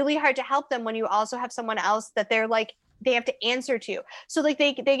 It's really hard to help them when you also have someone else that they're like, they have to answer to. So like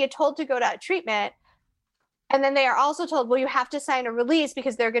they get told to go to treatment. And then they are also told, well, you have to sign a release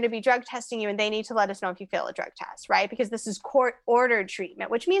because they're going to be drug testing you and they need to let us know if you fail a drug test, right? Because this is court-ordered treatment,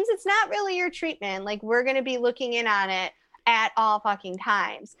 which means it's not really your treatment. Like, we're going to be looking in on it at all fucking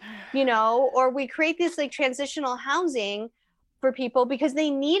times, or we create this like transitional housing for people because they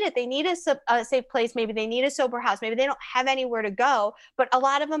need it. They need a safe place. Maybe they need a sober house. Maybe they don't have anywhere to go, but a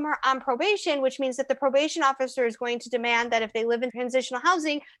lot of them are on probation, which means that the probation officer is going to demand that if they live in transitional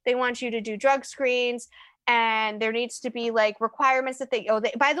housing, they want you to do drug screens. And there needs to be like requirements that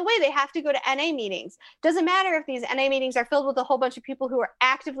by the way, they have to go to NA meetings. Doesn't matter if these NA meetings are filled with a whole bunch of people who are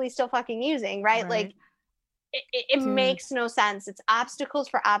actively still fucking using, right? Like, it makes no sense. It's obstacles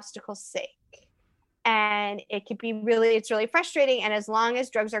for obstacles' sake. And it could be it's really frustrating. And as long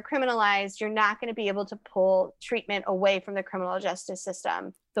as drugs are criminalized, you're not going to be able to pull treatment away from the criminal justice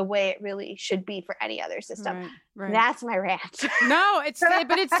system the way it really should be for any other system. Right. That's my rant. No,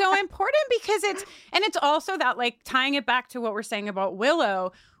 but it's so important because it's also that, like, tying it back to what we're saying about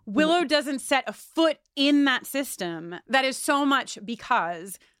Willow. Willow doesn't set a foot in that system that is so much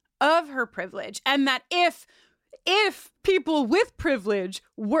because of her privilege. And that if people with privilege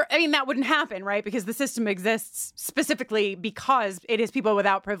were, I mean, that wouldn't happen, right? Because the system exists specifically because it is people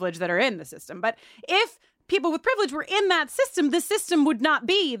without privilege that are in the system. But if people with privilege were in that system, the system would not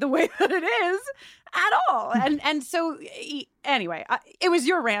be the way that it is at all. And so anyway, it was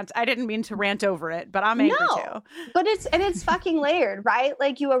your rant. I didn't mean to rant over it, but I'm angry too. But it's fucking layered, right?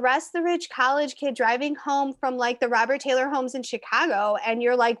 Like, you arrest the rich college kid driving home from, like, the Robert Taylor homes in Chicago, and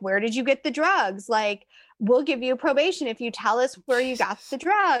you're like, where did you get the drugs? Like, we'll give you probation if you tell us where you got the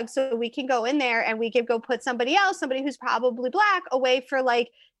drugs, so we can go in there and we can go put somebody who's probably Black, away for like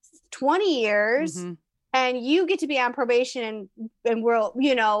 20 years. Mm-hmm. And you get to be on probation and we're,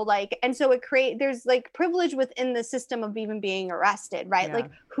 you know, like, and so there's like privilege within the system of even being arrested, right? Yeah.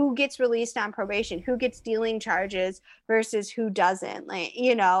 Like, who gets released on probation, who gets dealing charges versus who doesn't, like,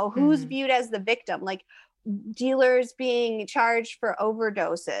 you know, who's viewed as the victim, like dealers being charged for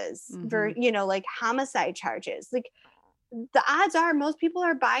overdoses, for, you know, like homicide charges. Like, the odds are most people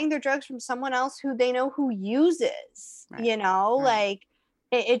are buying their drugs from someone else who they know who uses, you know, like,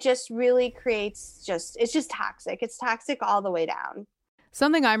 it just really creates it's just toxic. It's toxic all the way down.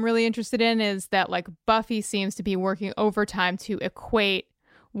 Something I'm really interested in is that, like, Buffy seems to be working overtime to equate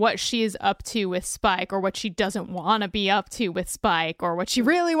what she is up to with Spike, or what she doesn't want to be up to with Spike, or what she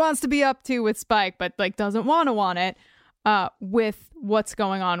really wants to be up to with Spike, but, like, doesn't want it, with what's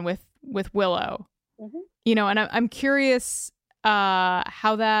going on with Willow. Mm-hmm. You know, and I'm curious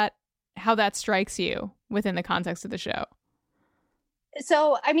how that strikes you within the context of the show.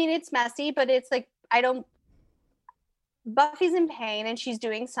 So, I mean, it's messy, but it's like, Buffy's in pain and she's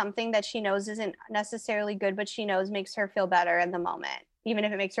doing something that she knows isn't necessarily good, but she knows makes her feel better in the moment, even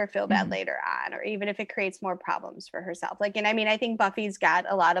if it makes her feel bad later on, or even if it creates more problems for herself. Like, and I mean, I think Buffy's got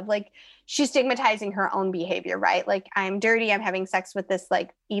a lot of, like, she's stigmatizing her own behavior, right? Like, I'm dirty, I'm having sex with this,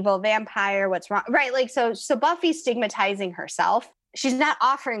 like, evil vampire, what's wrong, right? Like, so Buffy's stigmatizing herself. She's not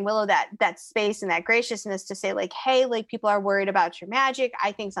offering Willow that space and that graciousness to say, like, hey, like, people are worried about your magic.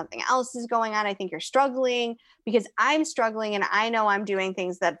 I think something else is going on. I think you're struggling because I'm struggling, and I know I'm doing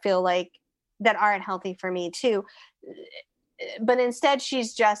things that feel like that aren't healthy for me too. But instead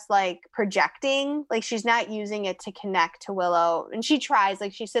she's just, like, projecting, like, she's not using it to connect to Willow. And she tries,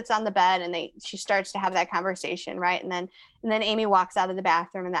 like, she sits on the bed and she starts to have that conversation, right? And then Amy walks out of the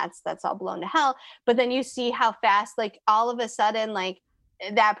bathroom, and that's all blown to hell. But then you see how fast, like, all of a sudden, like,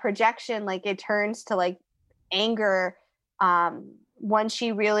 that projection, like, it turns to, like, anger when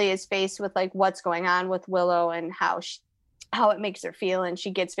she really is faced with, like, what's going on with Willow and how it makes her feel. And she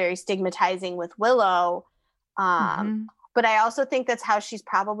gets very stigmatizing with Willow. But I also think that's how she's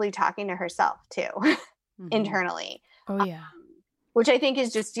probably talking to herself too, internally. Oh yeah. Which I think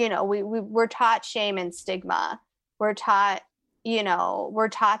is just, you know, we're taught shame and stigma. We're taught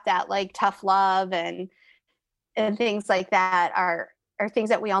that, like, tough love and things like that are things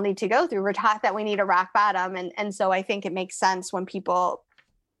that we all need to go through. We're taught that we need a rock bottom. And so I think it makes sense when people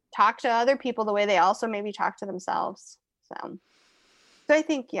talk to other people the way they also maybe talk to themselves. So I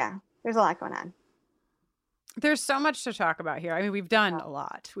think, yeah, there's a lot going on. There's so much to talk about here. I mean, we've done a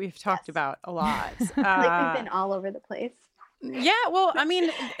lot. We've talked about a lot. Like, we've been all over the place. Yeah, well, I mean,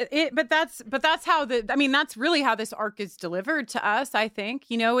 but that's how that's really how this arc is delivered to us. I think,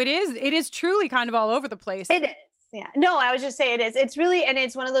 you know, it is truly kind of all over the place. It is. Yeah. No, I was just saying it is. It's really, and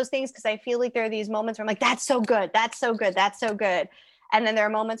it's one of those things because I feel like there are these moments where I'm like, that's so good. That's so good. That's so good. And then there are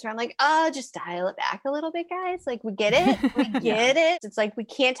moments where I'm like, just dial it back a little bit, guys. Like, we get it. We get it. It's like, we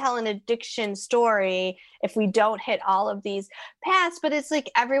can't tell an addiction story if we don't hit all of these paths, but it's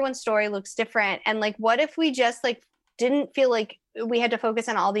like everyone's story looks different. And, like, what if we just, like, didn't feel like we had to focus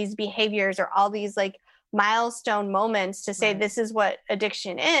on all these behaviors or all these, like, milestone moments to say this is what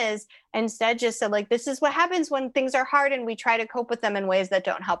addiction is. Instead, just said, like, this is what happens when things are hard and we try to cope with them in ways that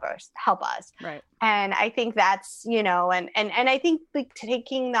don't help us. Right. And I think that's, you know, and I think, like,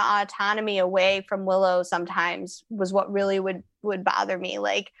 taking the autonomy away from Willow sometimes was what really would bother me.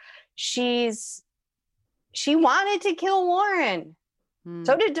 Like, she wanted to kill Warren.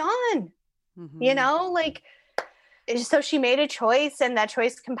 So did Dawn. You know, like, so she made a choice, and that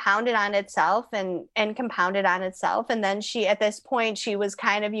choice compounded on itself and compounded on itself. And then she, at this point, she was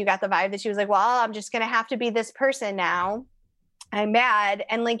kind of, you got the vibe that she was like, well, I'm just going to have to be this person now. I'm mad.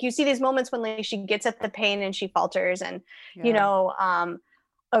 And like, you see these moments when like she gets at the pain and she falters, and, you know,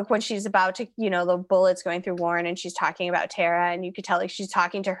 like when she's about to, you know, the bullets going through Warren, and she's talking about Tara, and you could tell like she's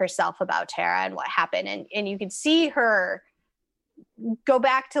talking to herself about Tara and what happened. And you could see her go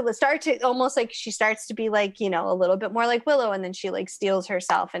back to the start, to almost like she starts to be like, you know, a little bit more like Willow, and then she like steels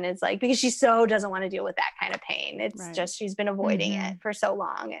herself, and it's like, because she so doesn't want to deal with that kind of pain. It's just, she's been avoiding it for so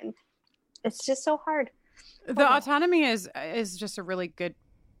long, and it's just so hard. The autonomy is just a really good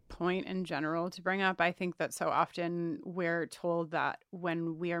point in general to bring up. I think that so often we're told that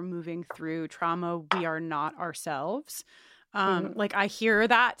when we are moving through trauma, we are not ourselves. Like I hear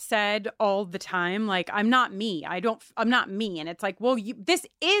that said all the time, like, I'm not me. I'm not me. And it's like, well, this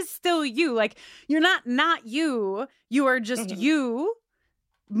is still you. Like, you're not you. You are just you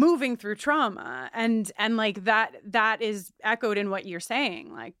moving through trauma. And like that is echoed in what you're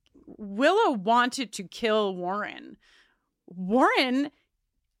saying. Like, Willow wanted to kill Warren. Warren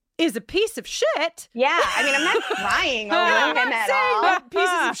is a piece of shit. Yeah, I mean, I'm not crying over him at all. That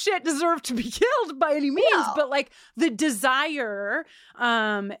pieces of shit deserve to be killed by any means, but like the desire,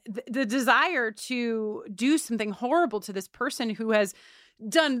 the desire to do something horrible to this person who has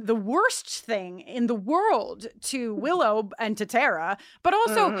done the worst thing in the world to Willow and to Tara, but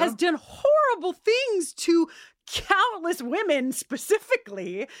also has done horrible things to countless women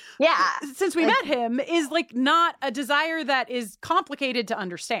specifically. Yeah. Since we met him, is like not a desire that is complicated to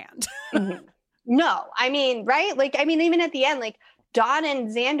understand. No, I mean, right? Like, I mean, even at the end, like Dawn and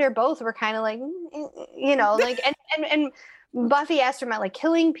Xander both were kind of like, you know, like, and Buffy asked her about like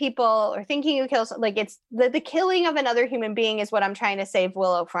killing people or thinking you kill, like it's the killing of another human being is what I'm trying to save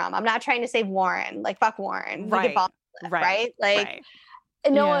Willow from. I'm not trying to save Warren. Like, fuck Warren. Right. Right. Like,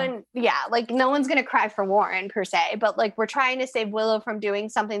 no one, like no one's going to cry for Warren per se, but like we're trying to save Willow from doing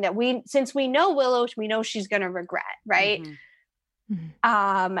something that since we know Willow, we know she's going to regret. Right.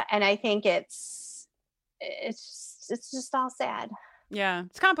 And I think it's just all sad. Yeah.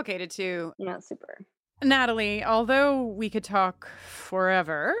 It's complicated too. Yeah, super. Natalie, although we could talk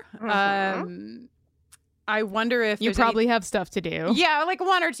forever, I wonder if you probably have stuff to do. Yeah, like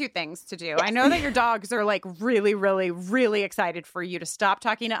one or two things to do. I know that your dogs are like really, really, really excited for you to stop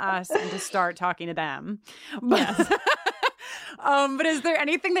talking to us and to start talking to them. But, but is there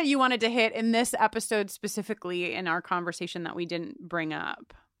anything that you wanted to hit in this episode specifically in our conversation that we didn't bring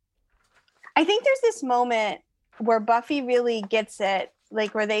up? I think there's this moment where Buffy really gets it,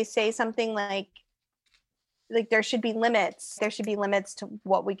 like where they say something like there should be limits. There should be limits to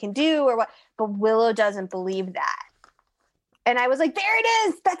what we can do or what, but Willow doesn't believe that. And I was like, there it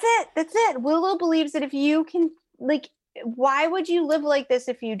is. That's it. That's it. Willow believes that if you can, like, why would you live like this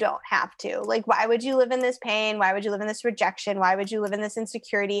if you don't have to? Like, why would you live in this pain? Why would you live in this rejection? Why would you live in this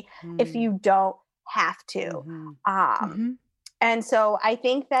insecurity if you don't have to? And so I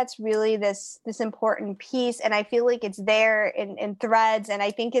think that's really this important piece. And I feel like it's there in threads. And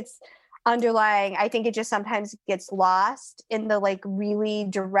I think it's underlying. I think it just sometimes gets lost in the like really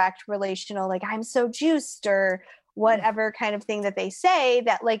direct relational, like I'm so juiced or whatever kind of thing that they say,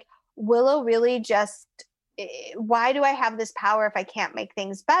 that like Willow really just, why do I have this power if I can't make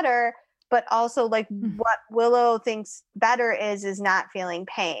things better? But also like what Willow thinks better is not feeling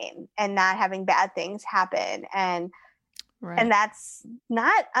pain and not having bad things happen. And that's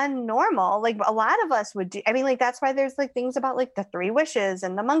not unnormal. Like a lot of us would do. I mean, like, that's why there's like things about like the 3 wishes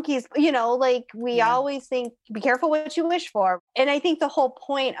and the monkeys, you know, like we always think, be careful what you wish for. And I think the whole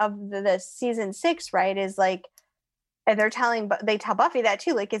point of the season 6, right, is like, and they tell Buffy that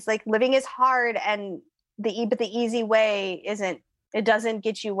too. Like, it's like living is hard and but the easy way it doesn't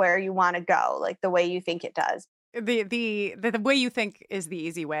get you where you want to go, like the way you think it does. The way you think is the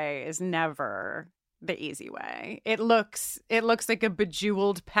easy way is never the easy way. It looks like a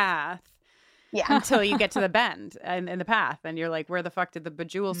bejeweled path until you get to the bend in the path and you're like, where the fuck did the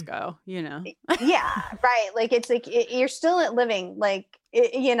bejewels go, you know? Yeah, right. Like it's like you're still living, like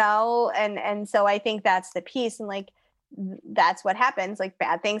you know, and so I think that's the piece. And like that's what happens. Like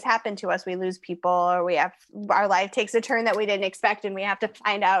bad things happen to us. We lose people, or our life takes a turn that we didn't expect, and we have to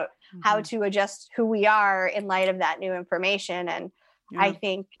find out how to adjust who we are in light of that new information. And I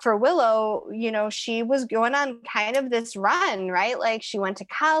think for Willow, you know, she was going on kind of this run, right? Like she went to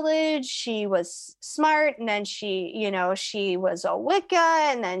college, she was smart, and then she was a Wicca,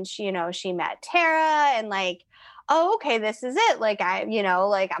 and then she met Tara, and like, oh, okay, this is it. Like I'm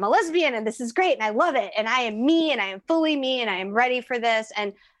a lesbian and this is great and I love it. And I am me and I am fully me and I am ready for this.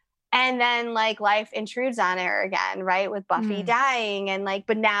 And And then like life intrudes on her again, right? With Buffy dying and like,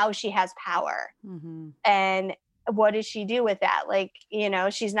 but now she has power. And what does she do with that? Like, you know,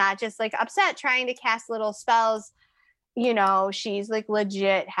 she's not just like upset trying to cast little spells. You know, she's like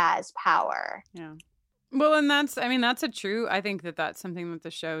legit has power. Yeah. Well, and that's I think that that's something that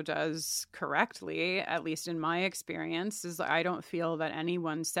the show does correctly, at least in my experience, is I don't feel that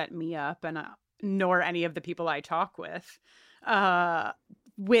anyone set me up and nor any of the people I talk with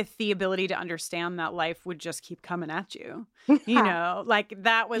the ability to understand that life would just keep coming at you. You know, like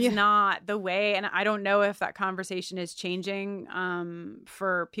that was not the way. And I don't know if that conversation is changing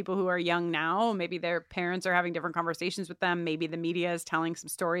for people who are young now. Maybe their parents are having different conversations with them. Maybe the media is telling some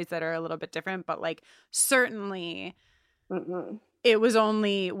stories that are a little bit different. But like certainly it was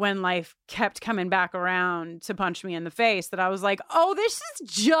only when life kept coming back around to punch me in the face that I was like, oh, this is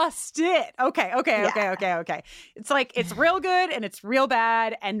just it. Okay. It's like, it's real good and it's real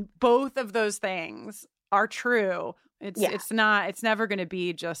bad. And both of those things are true. It's never going to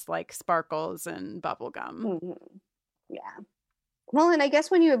be just like sparkles and bubblegum. Yeah. Well, and I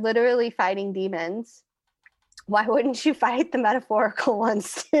guess when you're literally fighting demons, why wouldn't you fight the metaphorical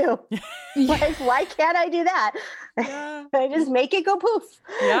ones too? Like, why can't I do that? Yeah. I just make it go poof.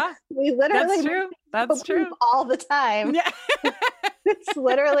 Yeah. We literally That's true all the time. Yeah. It's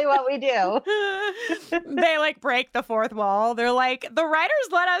literally what we do. They like break the fourth wall. They're like, the writers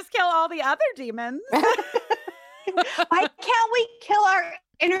let us kill all the other demons. Why can't we kill our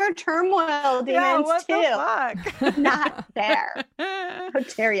inner turmoil demons what too? The fuck? Not fair. How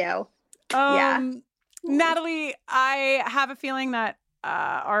dare you? Natalie, I have a feeling that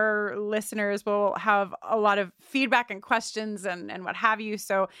our listeners will have a lot of feedback and questions and what have you.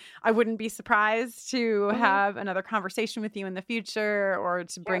 So I wouldn't be surprised to have another conversation with you in the future or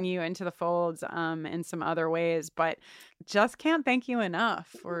to bring you into the folds in some other ways. But just can't thank you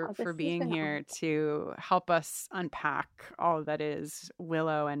enough for being here to help us unpack all that is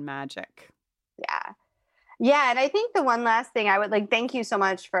Willow and magic. Yeah, and I think the one last thing I would like, thank you so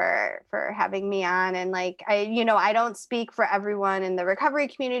much for having me on. And like, I don't speak for everyone in the recovery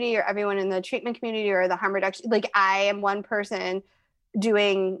community or everyone in the treatment community or the harm reduction. Like, I am one person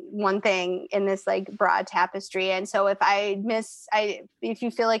doing one thing in this like broad tapestry. And so if if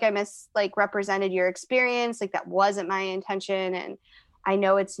you feel like I represented your experience, like that wasn't my intention, and I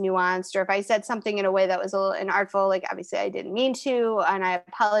know it's nuanced, or if I said something in a way that was a little inartful, like obviously I didn't mean to, and I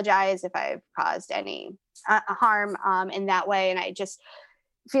apologize if I've caused any harm in that way. And I just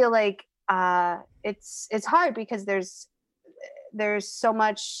feel like it's hard because there's so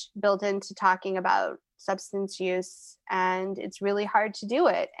much built into talking about substance use, and it's really hard to do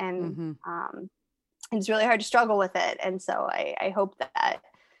it, and it's really hard to struggle with it. And so I hope that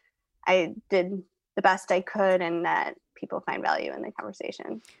I did the best I could and that people find value in the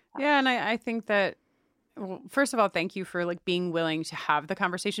conversation. Yeah, and I think that, well, first of all, thank you for like being willing to have the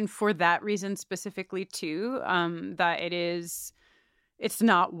conversation for that reason specifically too. That it's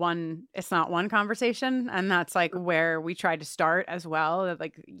not one conversation, and that's like where we tried to start as well.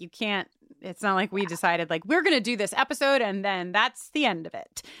 Like you can't. It's not like we decided like we're going to do this episode and then that's the end of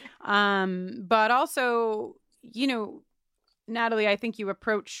it. But also, Natalie, I think you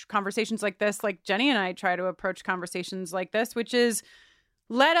approach conversations like this, like Jenny and I try to approach conversations like this, which is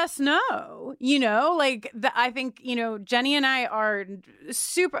let us know, I think, Jenny and I are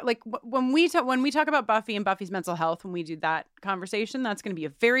super, like when we talk about Buffy and Buffy's mental health, when we do that conversation, that's going to be a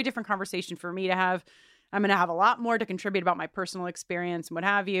very different conversation for me to have. I'm going to have a lot more to contribute about my personal experience and what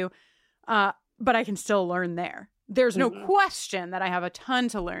have you. But I can still learn there. There's no question that I have a ton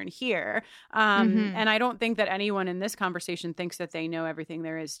to learn here. And I don't think that anyone in this conversation thinks that they know everything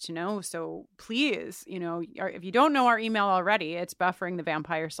there is to know. So please, if you don't know our email already, it's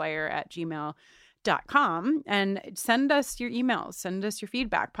bufferingthevampireslayer@gmail.com, and send us your emails, send us your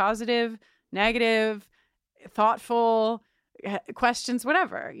feedback, positive, negative, thoughtful, questions,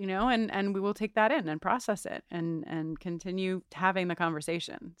 whatever, and we will take that in and process it and continue having the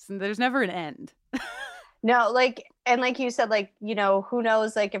conversation. So there's never an end. No, like you said, who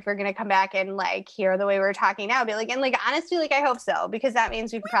knows, like if we're going to come back and like hear the way we're talking now, be like, and like, honestly, like I hope so, because that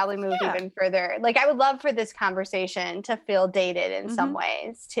means we've probably moved even further. Like I would love for this conversation to feel dated in some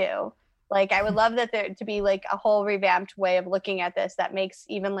ways too. Like I would love that there to be like a whole revamped way of looking at this that makes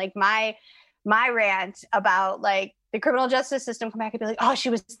even like my rant about like the criminal justice system come back and be like, oh,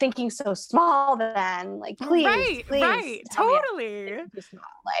 she was thinking so small then. Like, please, right, totally.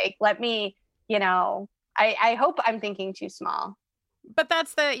 Like, let me, I hope I'm thinking too small. But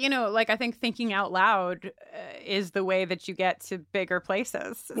that's the, I think thinking out loud is the way that you get to bigger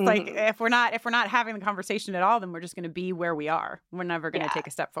places. It's like if we're not having the conversation at all, then we're just going to be where we are. We're never going to take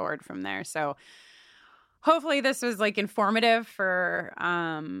a step forward from there. So hopefully this was informative for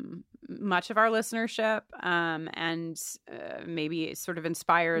much of our listenership, and maybe it sort of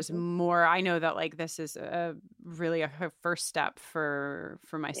inspires more. I know that this is really a first step for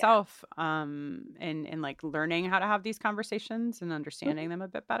myself in learning how to have these conversations and understanding them a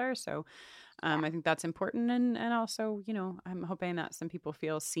bit better. So I think that's important, and also I'm hoping that some people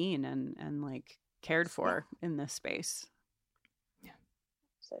feel seen and cared for in this space. Yeah,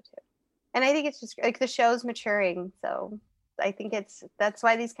 so too. And I think it's just the show's maturing, so I think that's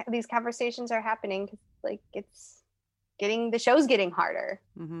why these conversations are happening. The show's getting harder.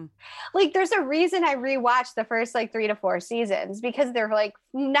 Mm-hmm. There's a reason I rewatched the first 3 to 4 seasons, because they're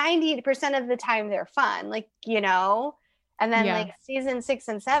 90% of the time they're fun, and then season 6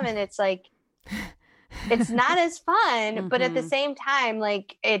 and 7, it's it's not as fun, mm-hmm. but at the same time,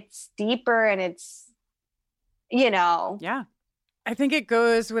 it's deeper and it's, Yeah. I think it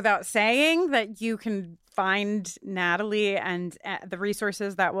goes without saying that you can find Natalie and the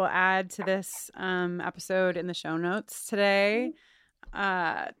resources that we'll add to this episode in the show notes today.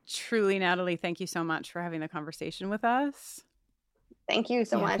 Truly, Natalie, thank you so much for having the conversation with us. Thank you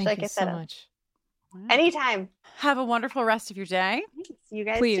so much. Thank you so much. Anytime. Have a wonderful rest of your day. Thanks. You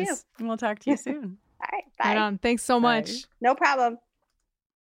guys Please. too. And we'll talk to you soon. All right. Bye. Right on. Thanks so much. No problem.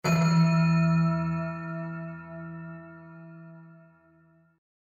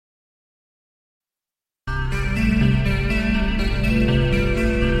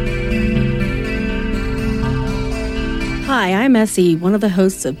 Hi, I'm Essie, one of the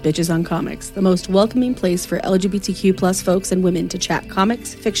hosts of Bitches on Comics, the most welcoming place for LGBTQ plus folks and women to chat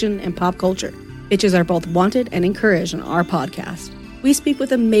comics, fiction, and pop culture. Bitches are both wanted and encouraged on our podcast. We speak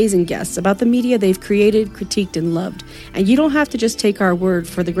with amazing guests about the media they've created, critiqued, and loved, and you don't have to just take our word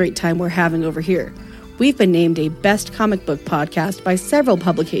for the great time we're having over here. We've been named a Best Comic Book Podcast by several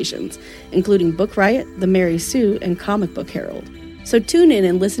publications, including Book Riot, The Mary Sue, and Comic Book Herald. So tune in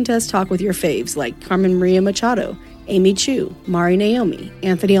and listen to us talk with your faves like Carmen Maria Machado, Amy Chu, Mari Naomi,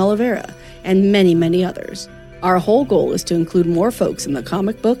 Anthony Oliveira, and many, many others. Our whole goal is to include more folks in the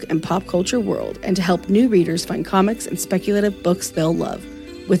comic book and pop culture world and to help new readers find comics and speculative books they'll love,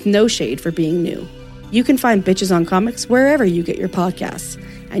 with no shade for being new. You can find Bitches on Comics wherever you get your podcasts,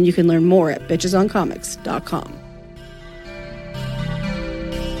 and you can learn more at bitchesoncomics.com.